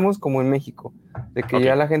ya andamos como en México, de que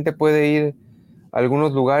ya la gente puede ir a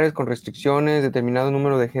algunos lugares con restricciones, determinado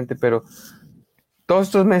número de gente, pero todos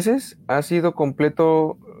estos meses ha sido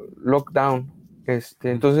completo lockdown.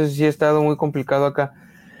 Entonces sí ha estado muy complicado acá.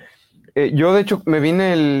 Yo, de hecho, me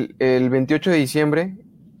vine el 28 de diciembre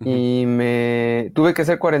y me tuve que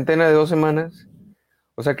hacer cuarentena de 2 semanas.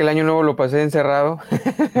 O sea que el año nuevo lo pasé encerrado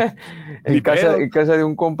en casa de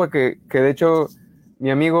un compa que de hecho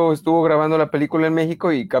mi ame estuvo grabando la película en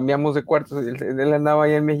México y cambiamos de cuartos. Él andaba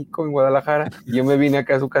allá en México, en Guadalajara, y yo me vine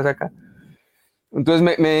acá a su casa acá. Entonces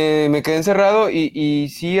me quedé encerrado y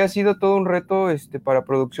sí ha sido todo un reto para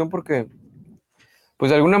producción porque pues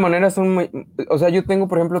de alguna manera o sea, yo tengo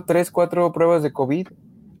por ejemplo 3, 4 pruebas de COVID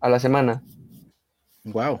a la semana.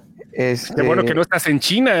 Wow. Qué bueno que no estás en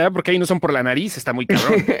China, porque ahí no son por la nariz, está muy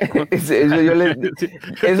cabrón. Eso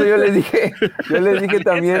yo les dije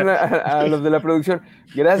también a los de la producción.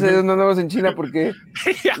 Gracias a Dios no andamos en China porque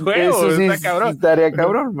eso sí está cabrón. Estaría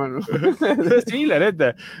cabrón, mano. Sí, la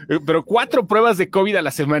neta. Pero 4 pruebas de COVID a la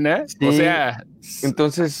semana, sí. O sea.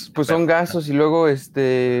 Entonces, pues son gastos y luego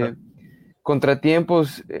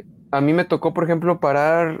contratiempos. A mí me tocó, por ejemplo,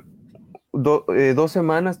 parar 2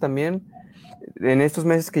 semanas también en estos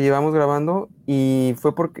meses que llevamos grabando y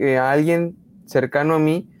fue porque a alguien cercano a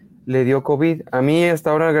mí le dio COVID. A mí hasta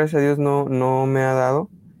ahora, gracias a Dios, no me ha dado.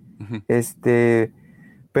 Uh-huh.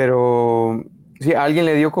 Pero sí, a alguien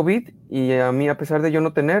le dio COVID y a mí, a pesar de yo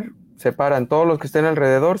no tener, se paran. Todos los que estén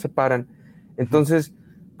alrededor se paran. Entonces,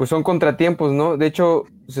 pues son contratiempos, ¿no? De hecho,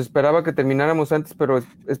 se esperaba que termináramos antes, pero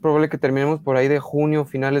es probable que terminemos por ahí de junio,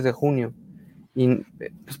 finales de junio. Y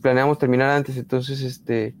pues planeamos terminar antes. Entonces,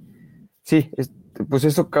 sí, pues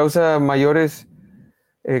eso causa mayores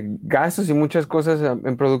gastos y muchas cosas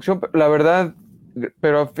en producción. La verdad,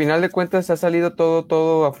 pero a final de cuentas ha salido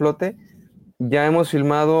todo a flote. Ya hemos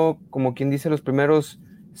filmado, como quien dice, los primeros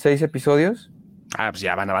 6 episodios. Pues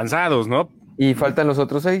ya van avanzados, ¿no? Y faltan los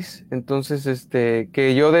otros 6. Entonces,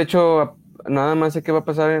 que yo de hecho nada más sé qué va a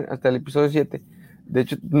pasar hasta el episodio 7. De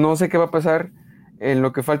hecho, no sé qué va a pasar en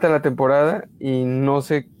lo que falta de la temporada y no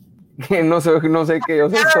sé qué, o sea,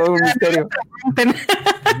 es todo un misterio.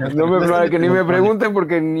 Que ni me pregunten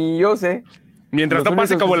porque ni yo sé. Mientras no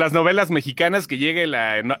pase como las novelas mexicanas que llegue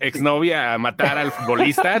la exnovia a matar al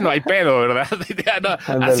futbolista, no hay pedo, ¿verdad?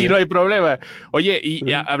 Así no hay problema. Oye,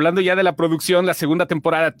 y hablando ya de la producción, la segunda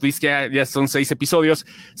temporada, tú dices que ya son 6 episodios.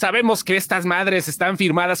 Sabemos que estas madres están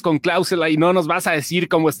firmadas con cláusula y no nos vas a decir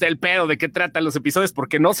cómo está el pedo, de qué tratan los episodios,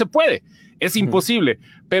 porque no se puede, es imposible.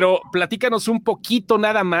 Pero platícanos un poquito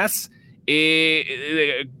nada más.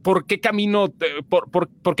 ¿Por qué camino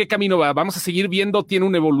va? Vamos a seguir viendo, tiene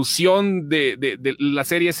una evolución de la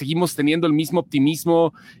serie, seguimos teniendo el mismo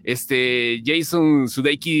optimismo. Jason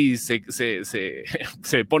Sudeikis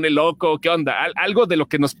se pone loco, ¿qué onda? Algo de lo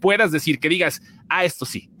que nos puedas decir, que digas, esto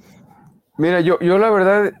sí. Mira, yo la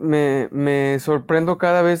verdad me sorprendo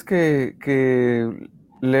cada vez que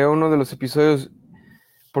leo uno de los episodios,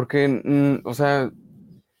 porque, o sea,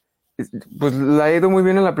 pues la ha ido muy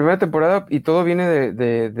bien en la primera temporada y todo viene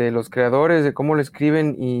de los creadores, de cómo lo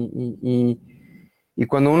escriben y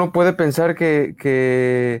cuando uno puede pensar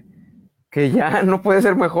que ya no puede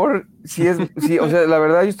ser mejor, sí, o sea, la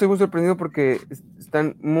verdad yo estoy muy sorprendido porque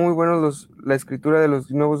están muy buenos la escritura de los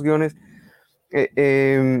nuevos guiones.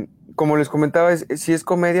 Como les comentaba, sí es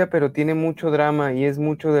comedia, pero tiene mucho drama y es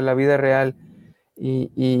mucho de la vida real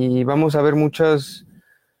y vamos a ver muchos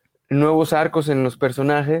nuevos arcos en los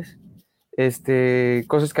personajes.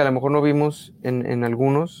 Cosas que a lo mejor no vimos en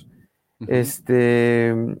algunos,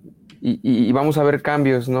 uh-huh. Y vamos a ver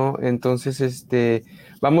cambios, ¿no? Entonces,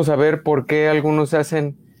 vamos a ver por qué algunos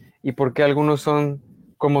hacen y por qué algunos son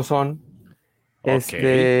como son.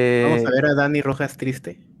 Okay. Vamos a ver a Dani Rojas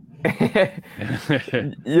triste.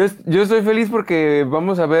 yo estoy feliz porque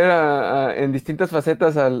vamos a ver en distintas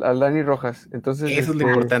facetas al Dani Rojas. Entonces, eso es lo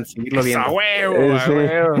importante, seguirlo viendo. ¡A huevo!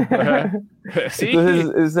 Sí.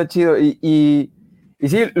 Entonces está chido. Y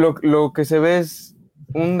sí, lo que se ve es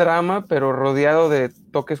un drama, pero rodeado de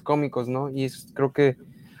toques cómicos, ¿no? Y eso creo que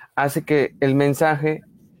hace que el mensaje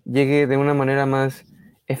llegue de una manera más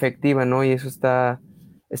efectiva, ¿no? Y eso está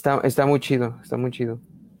muy chido, está muy chido.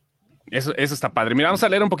 Eso está padre. Mira, vamos a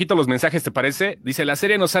leer un poquito los mensajes, ¿te parece? Dice, la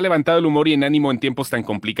serie nos ha levantado el humor y el ánimo en tiempos tan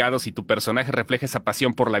complicados y tu personaje refleja esa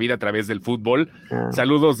pasión por la vida a través del fútbol.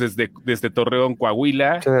 Saludos desde Torreón,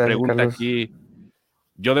 Coahuila. Pregunta Carlos. Aquí,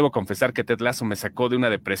 yo debo confesar que Ted Lasso me sacó de una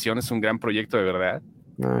depresión, es un gran proyecto de verdad.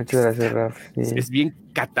 No, muchas gracias, Raf. Sí. Es bien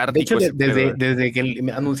catártico. De hecho, desde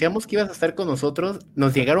que anunciamos que ibas a estar con nosotros,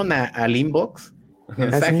 nos llegaron al inbox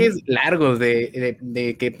mensajes largos de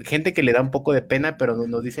que gente que le da un poco de pena, pero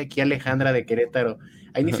nos dice aquí Alejandra de Querétaro,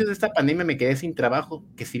 a inicios de esta pandemia me quedé sin trabajo,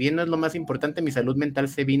 que si bien no es lo más importante, mi salud mental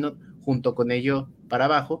se vino junto con ello para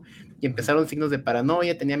abajo, y empezaron signos de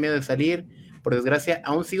paranoia, tenía miedo de salir, por desgracia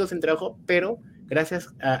aún sigo sin trabajo, pero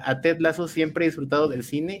gracias a Ted Lasso siempre he disfrutado del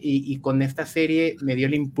cine y con esta serie me dio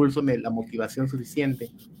el impulso, la motivación suficiente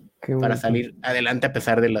para salir adelante a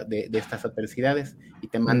pesar de estas adversidades. Y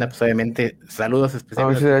te manda, pues obviamente, saludos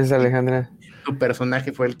especiales. Muchas gracias, Alejandra. Tu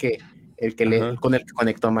personaje fue el que con el que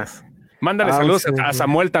conectó más. Mándale saludos a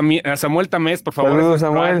Samuel también, a Samuel Tamés, por favor. Saludos, es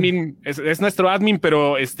Samuel. Admin, es nuestro admin,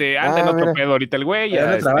 pero anda en otro pedo ahorita el güey.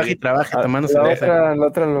 Trabaja tomando la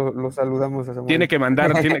otra lo saludamos a Samuel. Tiene que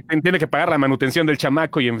mandar, tiene que pagar la manutención del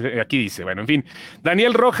chamaco y aquí dice, bueno, en fin.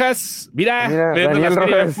 Daniel Rojas, mira Daniel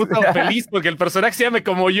Rojas. Puto feliz porque el personaje se llame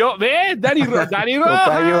como yo. Ve, Dani Rojas.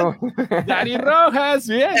 Dani Rojas,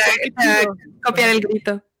 bien. Copiar el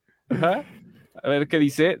grito. Ajá. A ver qué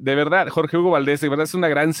dice. De verdad, Jorge Hugo Valdés, de verdad es una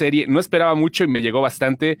gran serie. No esperaba mucho y me llegó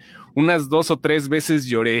bastante. Unas 2 o 3 veces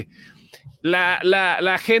lloré.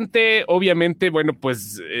 La gente, obviamente, bueno,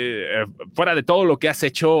 pues fuera de todo lo que has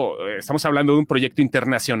hecho, estamos hablando de un proyecto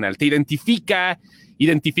internacional. Te identifica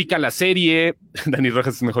la serie. Dani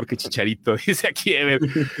Rojas es mejor que Chicharito, dice aquí Ever.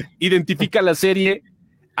 Identifica la serie.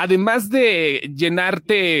 Además de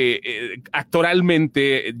llenarte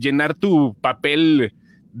actoralmente, llenar tu papel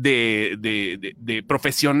de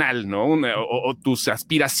profesional, ¿no? O tus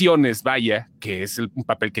aspiraciones, vaya, que es un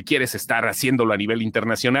papel que quieres estar haciéndolo a nivel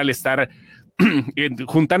internacional, estar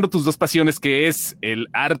juntando tus dos pasiones, que es el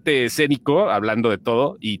arte escénico, hablando de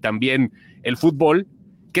todo, y también el fútbol.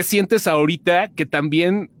 ¿Qué sientes ahorita que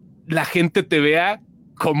también la gente te vea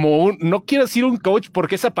como no quiero decir un coach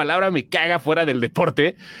porque esa palabra me caga fuera del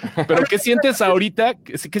deporte, pero ¿qué sientes ahorita?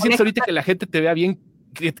 ¿Qué sientes ahorita que la gente te vea bien,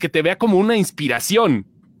 que te vea como una inspiración?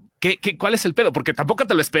 ¿Cuál es el pedo? Porque tampoco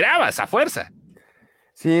te lo esperabas a fuerza.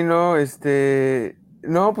 Sí, no,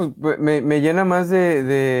 no, pues me llena más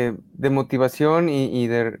de motivación y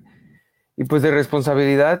pues de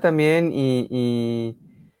responsabilidad también y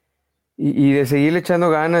de seguirle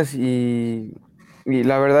echando ganas y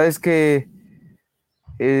la verdad es que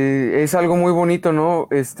es algo muy bonito, ¿no?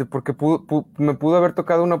 Porque me pudo haber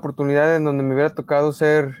tocado una oportunidad en donde me hubiera tocado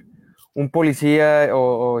ser un policía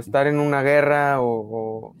o estar en una guerra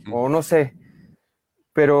o no sé,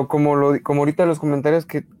 pero como ahorita los comentarios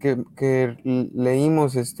que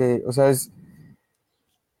leímos, o sea,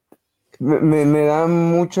 me da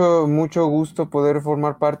mucho gusto poder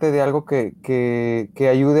formar parte de algo que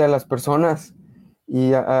ayude a las personas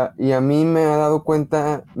y a mí me ha dado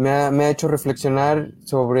cuenta, me ha hecho reflexionar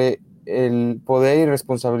sobre el poder y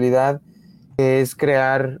responsabilidad que es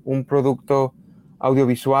crear un producto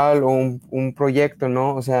audiovisual o un proyecto,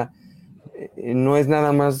 ¿no? O sea, no es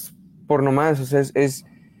nada más por nomás, o sea, es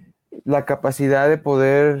la capacidad de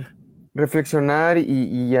poder reflexionar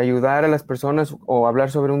y ayudar a las personas o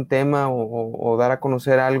hablar sobre un tema o dar a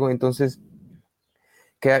conocer algo. Entonces,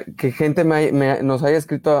 que gente nos haya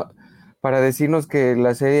escrito para decirnos que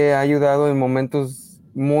la serie ha ayudado en momentos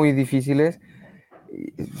muy difíciles.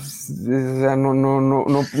 O sea, no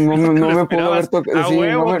me puedo haber tocado. Sí,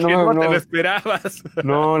 no te lo esperabas.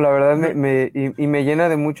 No, la verdad me llena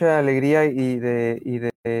de mucha alegría y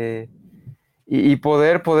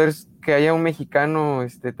poder que haya un mexicano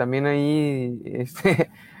también ahí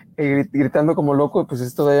gritando como loco, pues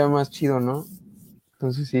es todavía más chido, ¿no?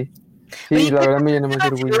 Entonces sí. Sí, oye, la verdad me llena más de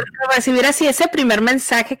orgullo. Recibir así ese primer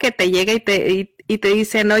mensaje que te llega y te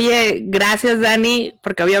dicen, oye, gracias Dani,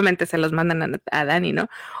 porque obviamente se los mandan a Dani, ¿no?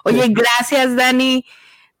 Oye, gracias Dani,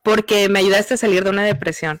 porque me ayudaste a salir de una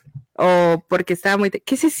depresión, o porque estaba muy...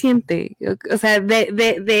 ¿Qué se siente? O sea,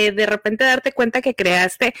 de repente darte cuenta que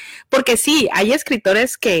creaste, porque sí, hay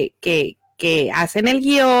escritores que hacen el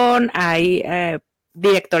guión, hay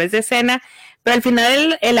directores de escena, pero al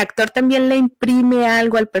final el actor también le imprime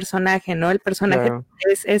algo al personaje, ¿no? El personaje claro.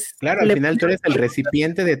 Claro, al final tú eres el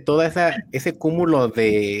recipiente de todo ese cúmulo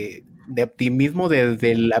de optimismo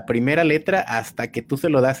desde la primera letra hasta que tú se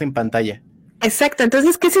lo das en pantalla. Exacto,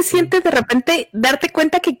 entonces, ¿qué se siente de repente darte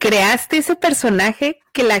cuenta que creaste ese personaje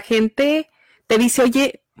que la gente te dice,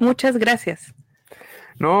 oye, muchas gracias?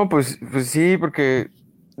 No, pues sí, porque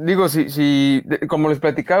digo, si como les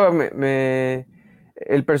platicaba,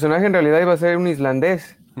 el personaje en realidad iba a ser un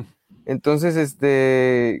islandés. Entonces,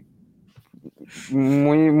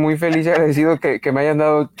 muy feliz y agradecido que me hayan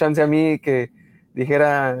dado chance a mí que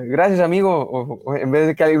dijera, gracias amigo, o en vez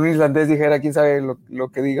de que un islandés dijera, quién sabe lo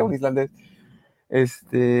que diga un islandés. Pues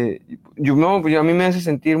a mí me hace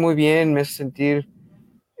sentir muy bien, me hace sentir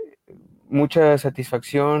mucha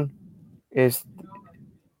satisfacción, me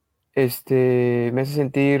hace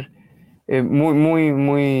sentir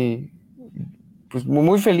muy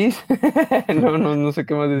feliz. no sé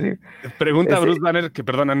qué más decir. Pregunta Bruce Banner, que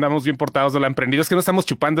perdón, andamos bien portados de la emprendida. Es que no estamos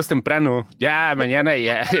chupando temprano. Ya, mañana.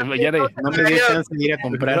 No me dio chance de ir a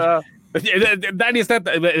comprar. Dani está,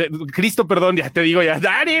 Cristo, perdón, ya te digo ya,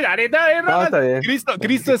 Dani, No, está bien.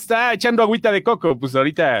 Cristo está echando agüita de coco, pues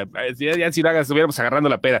ahorita, ya si lo hagas, estuviéramos agarrando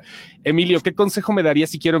la pera. Emilio, ¿qué consejo me darías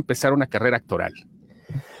si quiero empezar una carrera actoral?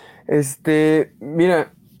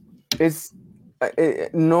 Mira,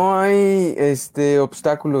 no hay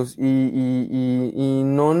obstáculos y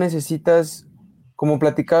no necesitas, como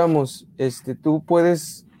platicábamos, tú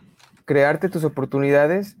puedes crearte tus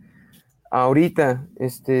oportunidades ahorita,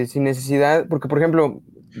 sin necesidad, porque por ejemplo,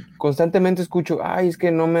 constantemente escucho, ay, es que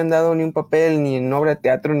no me han dado ni un papel, ni en obra de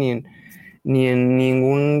teatro, ni en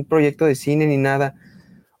ningún proyecto de cine, ni nada.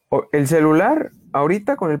 El celular,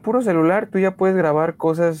 ahorita con el puro celular, tú ya puedes grabar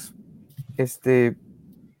cosas,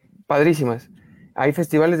 padrísimas. Hay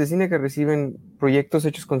festivales de cine que reciben proyectos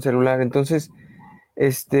hechos con celular, entonces,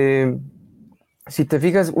 si te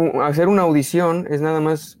fijas, hacer una audición es nada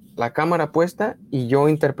más la cámara puesta y yo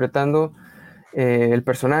interpretando el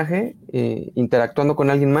personaje, interactuando con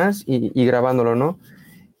alguien más y grabándolo, ¿no?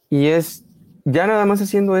 Y ya nada más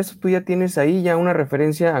haciendo eso, tú ya tienes ahí ya una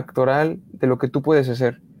referencia actoral de lo que tú puedes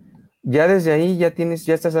hacer. Ya desde ahí ya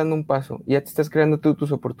estás dando un paso, ya te estás creando tú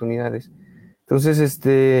tus oportunidades. Entonces,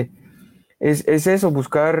 es eso,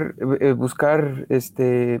 buscar,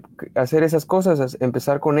 hacer esas cosas,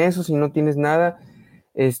 empezar con eso, si no tienes nada.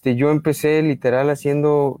 Yo empecé literal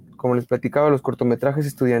haciendo, como les platicaba, los cortometrajes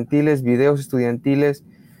estudiantiles, videos estudiantiles,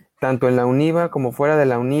 tanto en la UNIVA como fuera de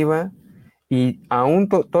la UNIVA, y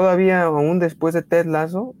todavía después de Ted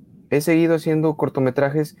Lasso, he seguido haciendo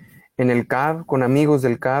cortometrajes en el CAB, con amigos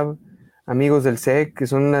del CAB, amigos del SEC, que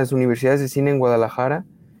son las universidades de cine en Guadalajara,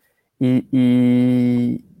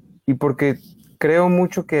 y porque creo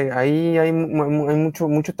mucho que ahí hay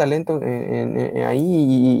mucho talento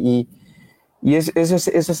ahí, y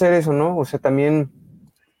es hacer eso, ¿no? O sea, también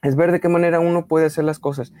es ver de qué manera uno puede hacer las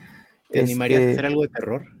cosas. ¿Te animarías a hacer algo de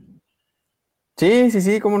terror?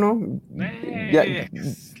 Sí, cómo no. Ya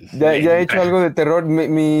he hecho algo de terror.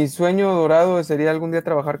 Mi sueño dorado sería algún día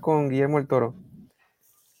trabajar con Guillermo el Toro.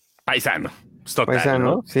 Paisano. Total, Paisano,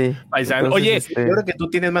 ¿no? Sí. Paisano. Entonces, Oye, yo creo que tú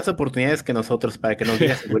tienes más oportunidades que nosotros para que nos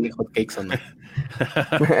digas si huele hot cakes o no.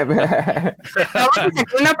 Vamos a hacer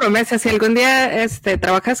una promesa, si algún día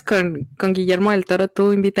trabajas con Guillermo del Toro,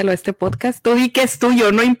 tú invítalo a este podcast, tú di que es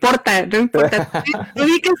tuyo, no importa, tú di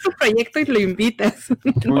que es tu proyecto y lo invitas.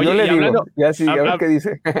 Oye, yo le digo, a ver qué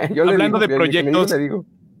dice. Hablando de proyectos, le digo.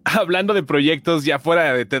 Hablando de proyectos, ya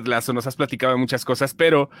fuera de Ted Lasso, nos has platicado de muchas cosas,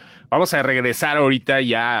 pero vamos a regresar ahorita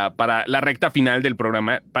ya para la recta final del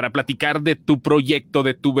programa para platicar de tu proyecto,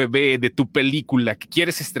 de tu bebé, de tu película que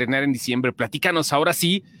quieres estrenar en diciembre. Platícanos ahora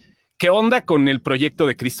sí, ¿qué onda con el proyecto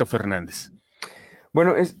de Cristo Fernández?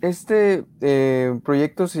 Bueno, este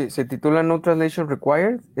proyecto se titula No Translation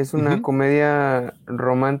Required. Es una comedia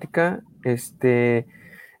romántica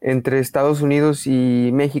entre Estados Unidos y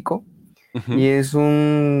México. Y es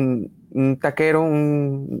un taquero,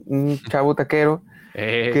 un chavo taquero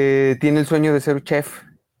que tiene el sueño de ser chef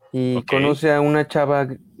y conoce a una chava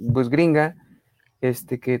pues gringa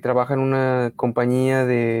que trabaja en una compañía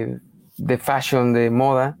de fashion, de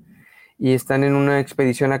moda, y están en una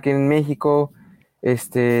expedición aquí en México,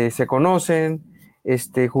 se conocen,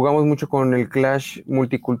 jugamos mucho con el clash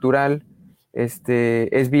multicultural, es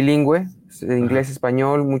bilingüe,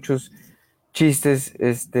 inglés-español, muchos chistes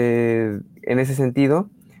en ese sentido,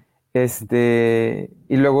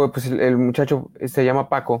 y luego pues el muchacho se llama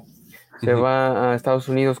Paco, se va a Estados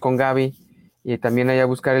Unidos con Gaby y también allá a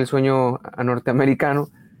buscar el sueño a norteamericano,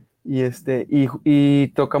 y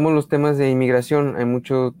tocamos los temas de inmigración. Hay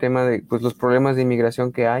mucho tema de pues los problemas de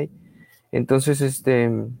inmigración que hay, entonces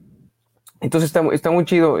está muy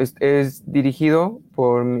chido. Es dirigido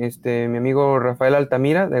por mi amigo Rafael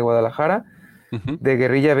Altamira de Guadalajara, de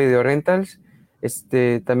Guerrilla Video Rentals.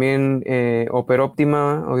 También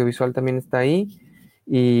Operóptima Audiovisual también está ahí,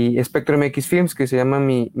 y Spectrum MX Films, que se llama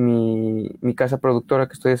mi casa productora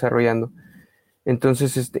que estoy desarrollando.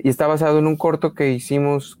 Entonces, y está basado en un corto que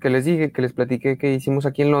hicimos, que les platiqué que hicimos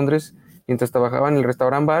aquí en Londres, mientras trabajaba en el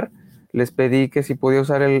restaurant bar. Les pedí que si podía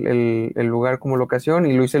usar el lugar como locación,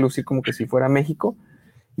 y lo hice lucir como que si fuera México,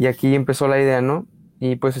 y aquí empezó la idea, ¿no?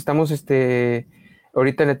 Y pues estamos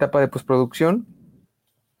ahorita en etapa de postproducción.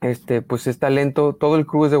 Pues es talento, todo el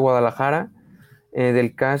crew es de Guadalajara,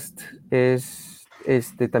 del cast es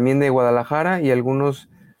también de Guadalajara, y algunos,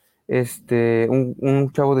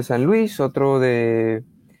 un chavo de San Luis, otro de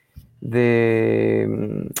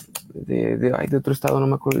otro estado, no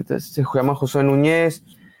me acuerdo, se llama José Núñez,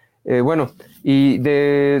 bueno, y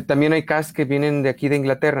también hay cast que vienen de aquí de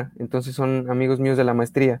Inglaterra, entonces son amigos míos de la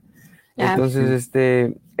maestría. Entonces,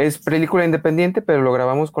 es película independiente, pero lo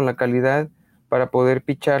grabamos con la calidad para poder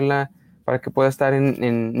picharla para que pueda estar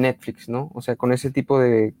en Netflix, ¿no? O sea, con ese tipo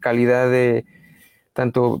de calidad de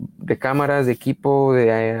tanto de cámaras, de equipo,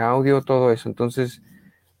 de audio, todo eso. Entonces,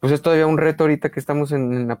 pues es todavía un reto ahorita que estamos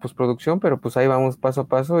en la postproducción, pero pues ahí vamos paso a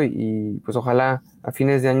paso y pues ojalá a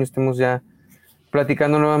fines de año estemos ya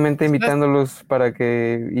platicando nuevamente, invitándolos para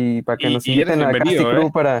que nos inviten a Casti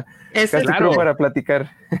Crew para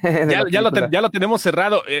platicar. Ya lo tenemos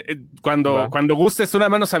cerrado. Cuando gustes, una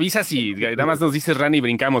mano nos avisas y nada más nos dices, Rani, y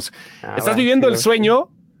brincamos. Estás viviendo el sueño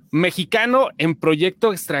mexicano en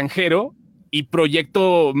proyecto extranjero y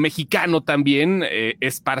proyecto mexicano también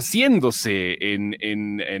esparciéndose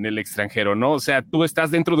en el extranjero, ¿no? O sea, tú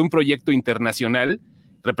estás dentro de un proyecto internacional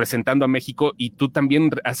representando a México y tú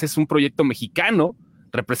también haces un proyecto mexicano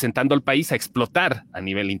representando al país a explotar a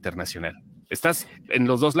nivel internacional. Estás en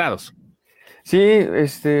los dos lados. Sí,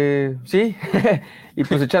 sí, y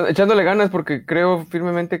pues echándole ganas porque creo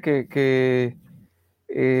firmemente que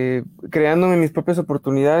creándome mis propias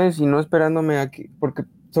oportunidades y no esperándome aquí, porque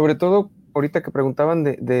sobre todo ahorita que preguntaban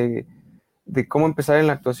de cómo empezar en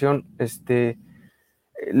la actuación,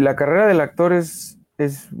 la carrera del actor es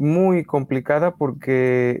muy complicada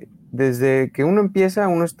porque desde que uno empieza,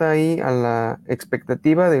 uno está ahí a la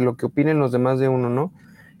expectativa de lo que opinen los demás de uno, ¿no?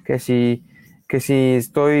 Que si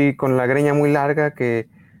estoy con la greña muy larga, que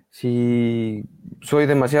si soy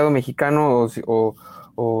demasiado mexicano o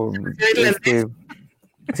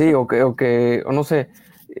no sé,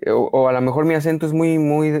 o a lo mejor mi acento es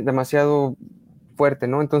muy demasiado fuerte,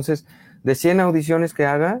 ¿no? Entonces, de 100 audiciones que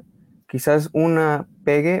haga, quizás una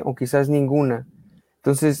pegue o quizás ninguna.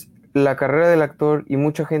 Entonces, la carrera del actor y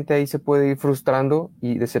mucha gente ahí se puede ir frustrando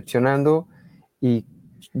y decepcionando y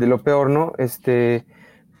de lo peor, ¿no?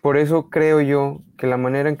 Por eso creo yo que la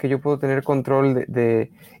manera en que yo puedo tener control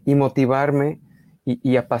y motivarme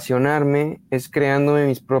y apasionarme es creándome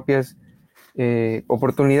mis propias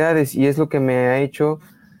oportunidades y es lo que me ha hecho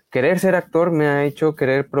querer ser actor, me ha hecho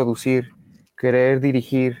querer producir, querer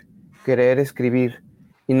dirigir, querer escribir.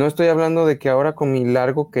 Y no estoy hablando de que ahora con mi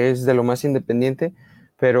largo, que es de lo más independiente,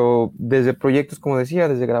 pero desde proyectos, como decía,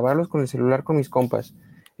 desde grabarlos con el celular con mis compas,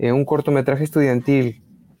 un cortometraje estudiantil,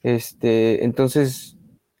 entonces,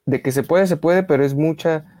 de que se puede, pero es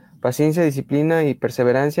mucha paciencia, disciplina y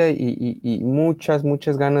perseverancia y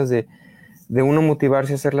muchas ganas de uno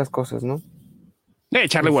motivarse a hacer las cosas, ¿no?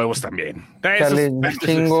 Echarle huevos también. Echarle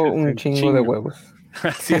un chingo de huevos.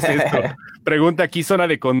 Así es esto. Pregunta aquí, zona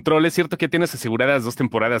de control. ¿Es cierto que tienes aseguradas 2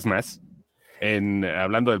 temporadas más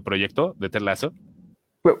hablando del proyecto de Ted Lasso?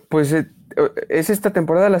 Pues es esta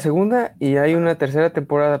temporada la segunda y hay una tercera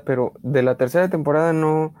temporada, pero de la tercera temporada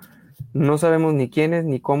no sabemos ni quiénes,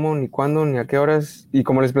 ni cómo, ni cuándo, ni a qué horas. Y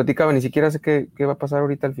como les platicaba, ni siquiera sé qué va a pasar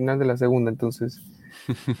ahorita al final de la segunda, entonces...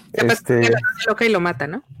 Que la loca y lo mata,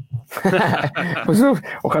 ¿no? Pues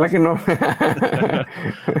ojalá que no.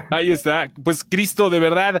 Ahí está. Pues Cristo, de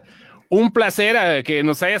verdad, un placer que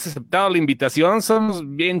nos hayas aceptado la invitación. Somos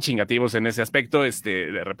bien chingativos en ese aspecto.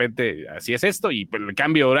 De repente así es esto y el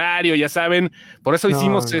cambio de horario, ya saben. Por eso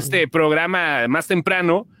hicimos este programa más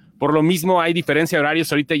temprano. Por lo mismo hay diferencia de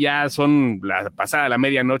horarios. Ahorita ya son pasada la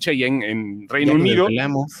medianoche y en Reino Unido.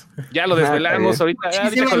 Ya lo desvelamos. Ahorita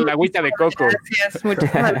con la agüita de coco. Gracias,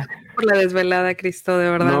 muchas gracias por la desvelada, Cristo,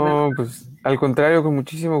 de verdad. No, pues al contrario, con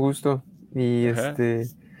muchísimo gusto. Y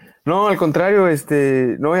no, al contrario,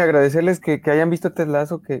 no, y agradecerles que hayan visto Ted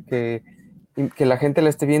Lasso, que la gente la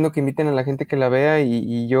esté viendo, que inviten a la gente que la vea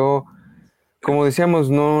y yo, como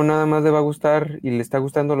decíamos, no nada más le va a gustar y le está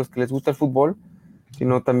gustando a los que les gusta el fútbol,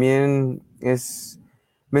 sino también es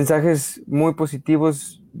mensajes muy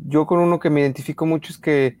positivos. Yo con uno que me identifico mucho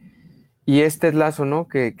y es Ted Lasso, ¿no?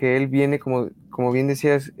 Que él viene, como bien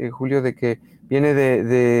decías, Julio, de que viene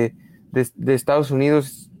de Estados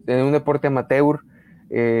Unidos, en un deporte amateur,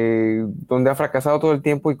 donde ha fracasado todo el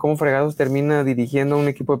tiempo y cómo fregados termina dirigiendo un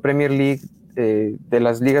equipo de Premier League, de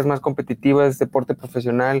las ligas más competitivas, deporte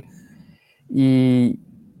profesional. Y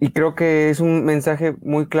creo que es un mensaje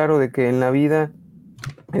muy claro de que en la vida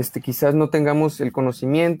quizás no tengamos el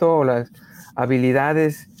conocimiento o las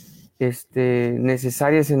habilidades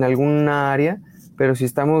necesarias en alguna área, pero si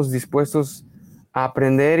estamos dispuestos a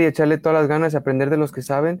aprender y echarle todas las ganas, a aprender de los que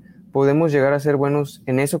saben, podemos llegar a ser buenos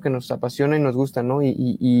en eso que nos apasiona y nos gusta, ¿no?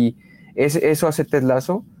 Y eso hace Ted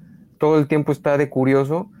Lasso. Todo el tiempo está de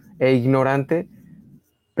curioso e ignorante,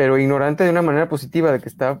 pero ignorante de una manera positiva, de que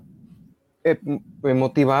está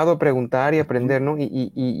motivado a preguntar y aprender, ¿no?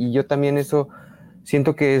 Y yo también eso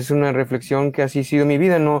siento que es una reflexión que así ha sido mi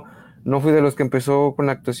vida. No fui de los que empezó con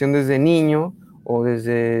la actuación desde niño o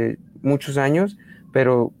desde muchos años,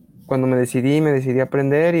 pero cuando me decidí a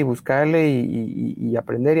aprender y buscarle y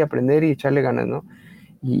aprender y echarle ganas, ¿no?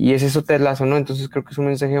 y es eso Ted Lasso, ¿no? Entonces creo que es un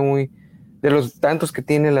mensaje muy de los tantos que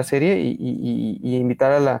tiene la serie y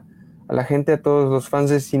invitar a la gente, a todos los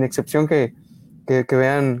fans sin excepción que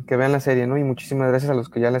vean la serie, ¿no? Y muchísimas gracias a los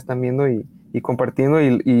que ya la están viendo y compartiendo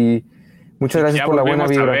y muchas gracias por la buena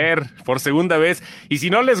vibra. A ver, por segunda vez. Y si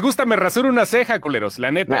no les gusta, me rasuro una ceja, culeros.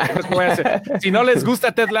 La neta. Si no les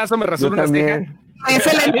gusta Ted Lasso, me rasuro una ceja.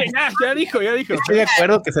 Ya dijo. Estoy de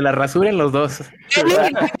acuerdo que se la rasuren los dos.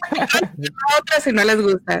 Otra si no les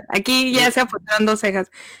gusta. Aquí ya se apuntaron 2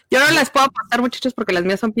 cejas. Yo no las puedo apostar, muchachos, porque las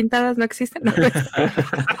mías son pintadas, no existen. No.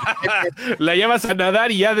 La llevas a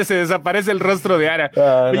nadar y ya se desaparece el rostro de Ara.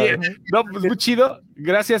 Oye, no, pues muy chido.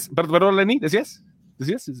 Gracias. Perdón, Lenny, ¿decías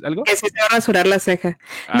algo? Que sí se va a rasurar la ceja.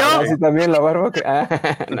 No. ¿Sí también la barba?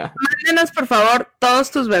 No. Mándenos, por favor, todos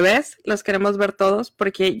tus bebés. Los queremos ver todos,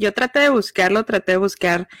 porque yo traté de buscar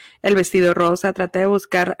el vestido rosa, traté de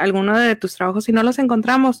buscar alguno de tus trabajos y no los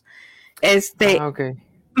encontramos. Okay.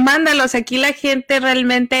 Mándalos. Aquí la gente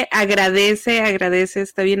realmente agradece,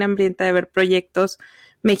 está bien hambrienta de ver proyectos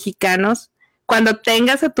mexicanos. Cuando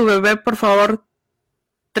tengas a tu bebé, por favor,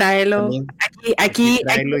 tráelo. Aquí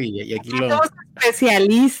somos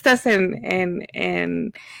especialistas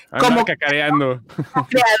en como cacareando.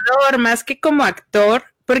 Creador más que como actor,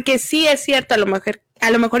 porque sí es cierto, a lo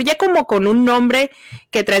mejor ya como con un nombre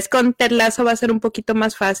que traes con Ted Lasso va a ser un poquito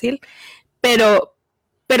más fácil, pero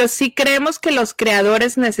sí creemos que los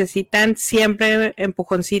creadores necesitan siempre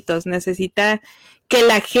empujoncitos, necesita que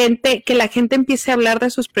la gente empiece a hablar de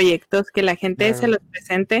sus proyectos, que la gente se los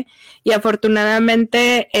presente, y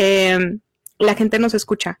afortunadamente la gente nos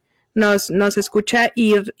escucha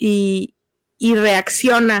y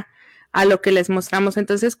reacciona a lo que les mostramos.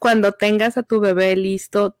 Entonces, cuando tengas a tu bebé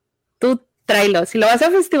listo, tú tráelo. Si lo vas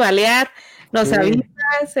a festivalear, nos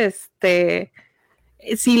avisas,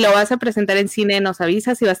 si lo vas a presentar en cine, nos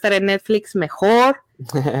avisas, si va a estar en Netflix, mejor.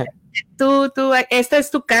 Esta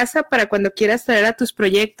es tu casa para cuando quieras traer a tus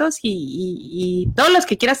proyectos y todos los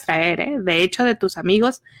que quieras traer, de hecho, de tus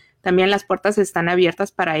amigos, también las puertas están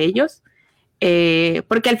abiertas para ellos,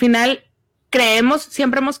 porque al final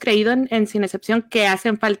siempre hemos creído en Sin Excepción que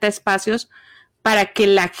hacen falta espacios para que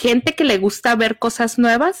la gente que le gusta ver cosas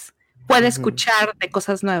nuevas pueda escuchar de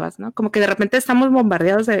cosas nuevas, ¿no? Como que de repente estamos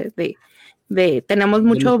bombardeados tenemos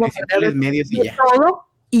mucho bombardeo de medios y ya. todo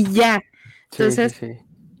y ya. Entonces, sí.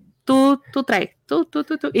 Tú trae, tú.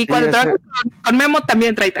 Y cuando trabajas con Memo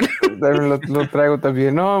también trae. Lo traigo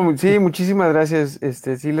también. No, sí, muchísimas gracias.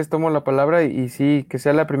 Sí les tomo la palabra y sí, que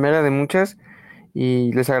sea la primera de muchas.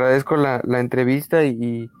 Y les agradezco la entrevista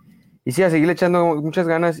y sí, a seguirle echando muchas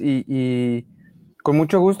ganas y con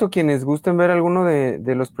mucho gusto quienes gusten ver alguno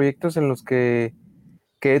de los proyectos en los que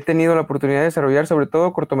he tenido la oportunidad de desarrollar, sobre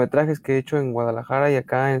todo cortometrajes que he hecho en Guadalajara y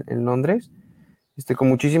acá en Londres. Con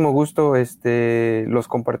muchísimo gusto los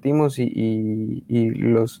compartimos y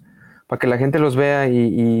los para que la gente los vea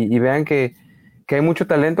y vean que hay mucho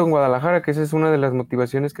talento en Guadalajara, que esa es una de las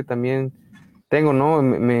motivaciones que también tengo, ¿no?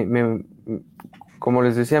 Como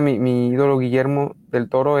les decía, mi ídolo Guillermo del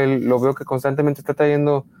Toro, él lo veo que constantemente está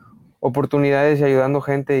trayendo oportunidades y ayudando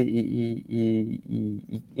gente y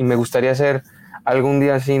me gustaría ser algún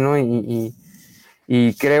día así, ¿no?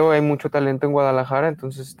 Y creo hay mucho talento en Guadalajara,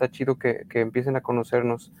 entonces está chido que empiecen a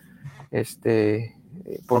conocernos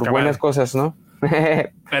por buenas cosas, ¿no?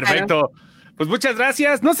 Perfecto. Pues muchas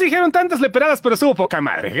gracias. No se dijeron tantas leperadas, pero estuvo poca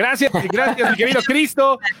madre. Gracias, mi querido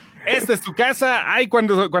Cristo. Esta es tu casa. Ay,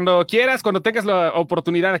 cuando quieras, cuando tengas la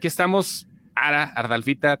oportunidad, aquí estamos.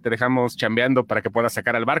 Ardalfita, te dejamos chambeando para que puedas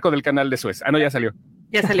sacar al barco del canal de Suez. No, ya salió.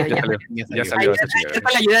 Ya salió. Ya salió.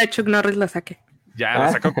 Con la ayuda de Chuck Norris lo saqué. Ya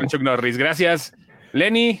lo sacó con Chuck Norris. Gracias.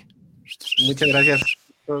 Lenny. Muchas gracias.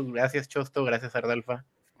 Gracias, Chosto. Gracias, Ardalfa.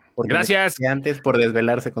 Gracias. Antes por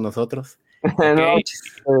desvelarse con nosotros. Okay.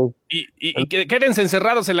 Y quédense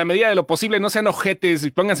encerrados en la medida de lo posible, no sean ojetes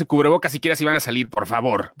y pónganse cubrebocas siquiera si van a salir, por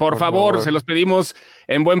favor. Por favor, se los pedimos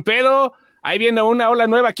en buen pedo. Ahí viene una ola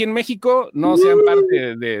nueva aquí en México, no sean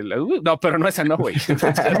parte de la... no, pero no esa no, güey.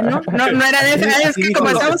 No era de esa, es que como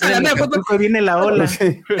estamos hablando de fútbol... viene la ola.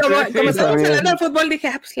 Como estamos hablando de fútbol,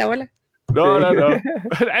 dije, pues la ola. No.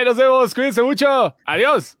 Ahí nos vemos, cuídense mucho.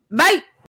 Adiós. Bye.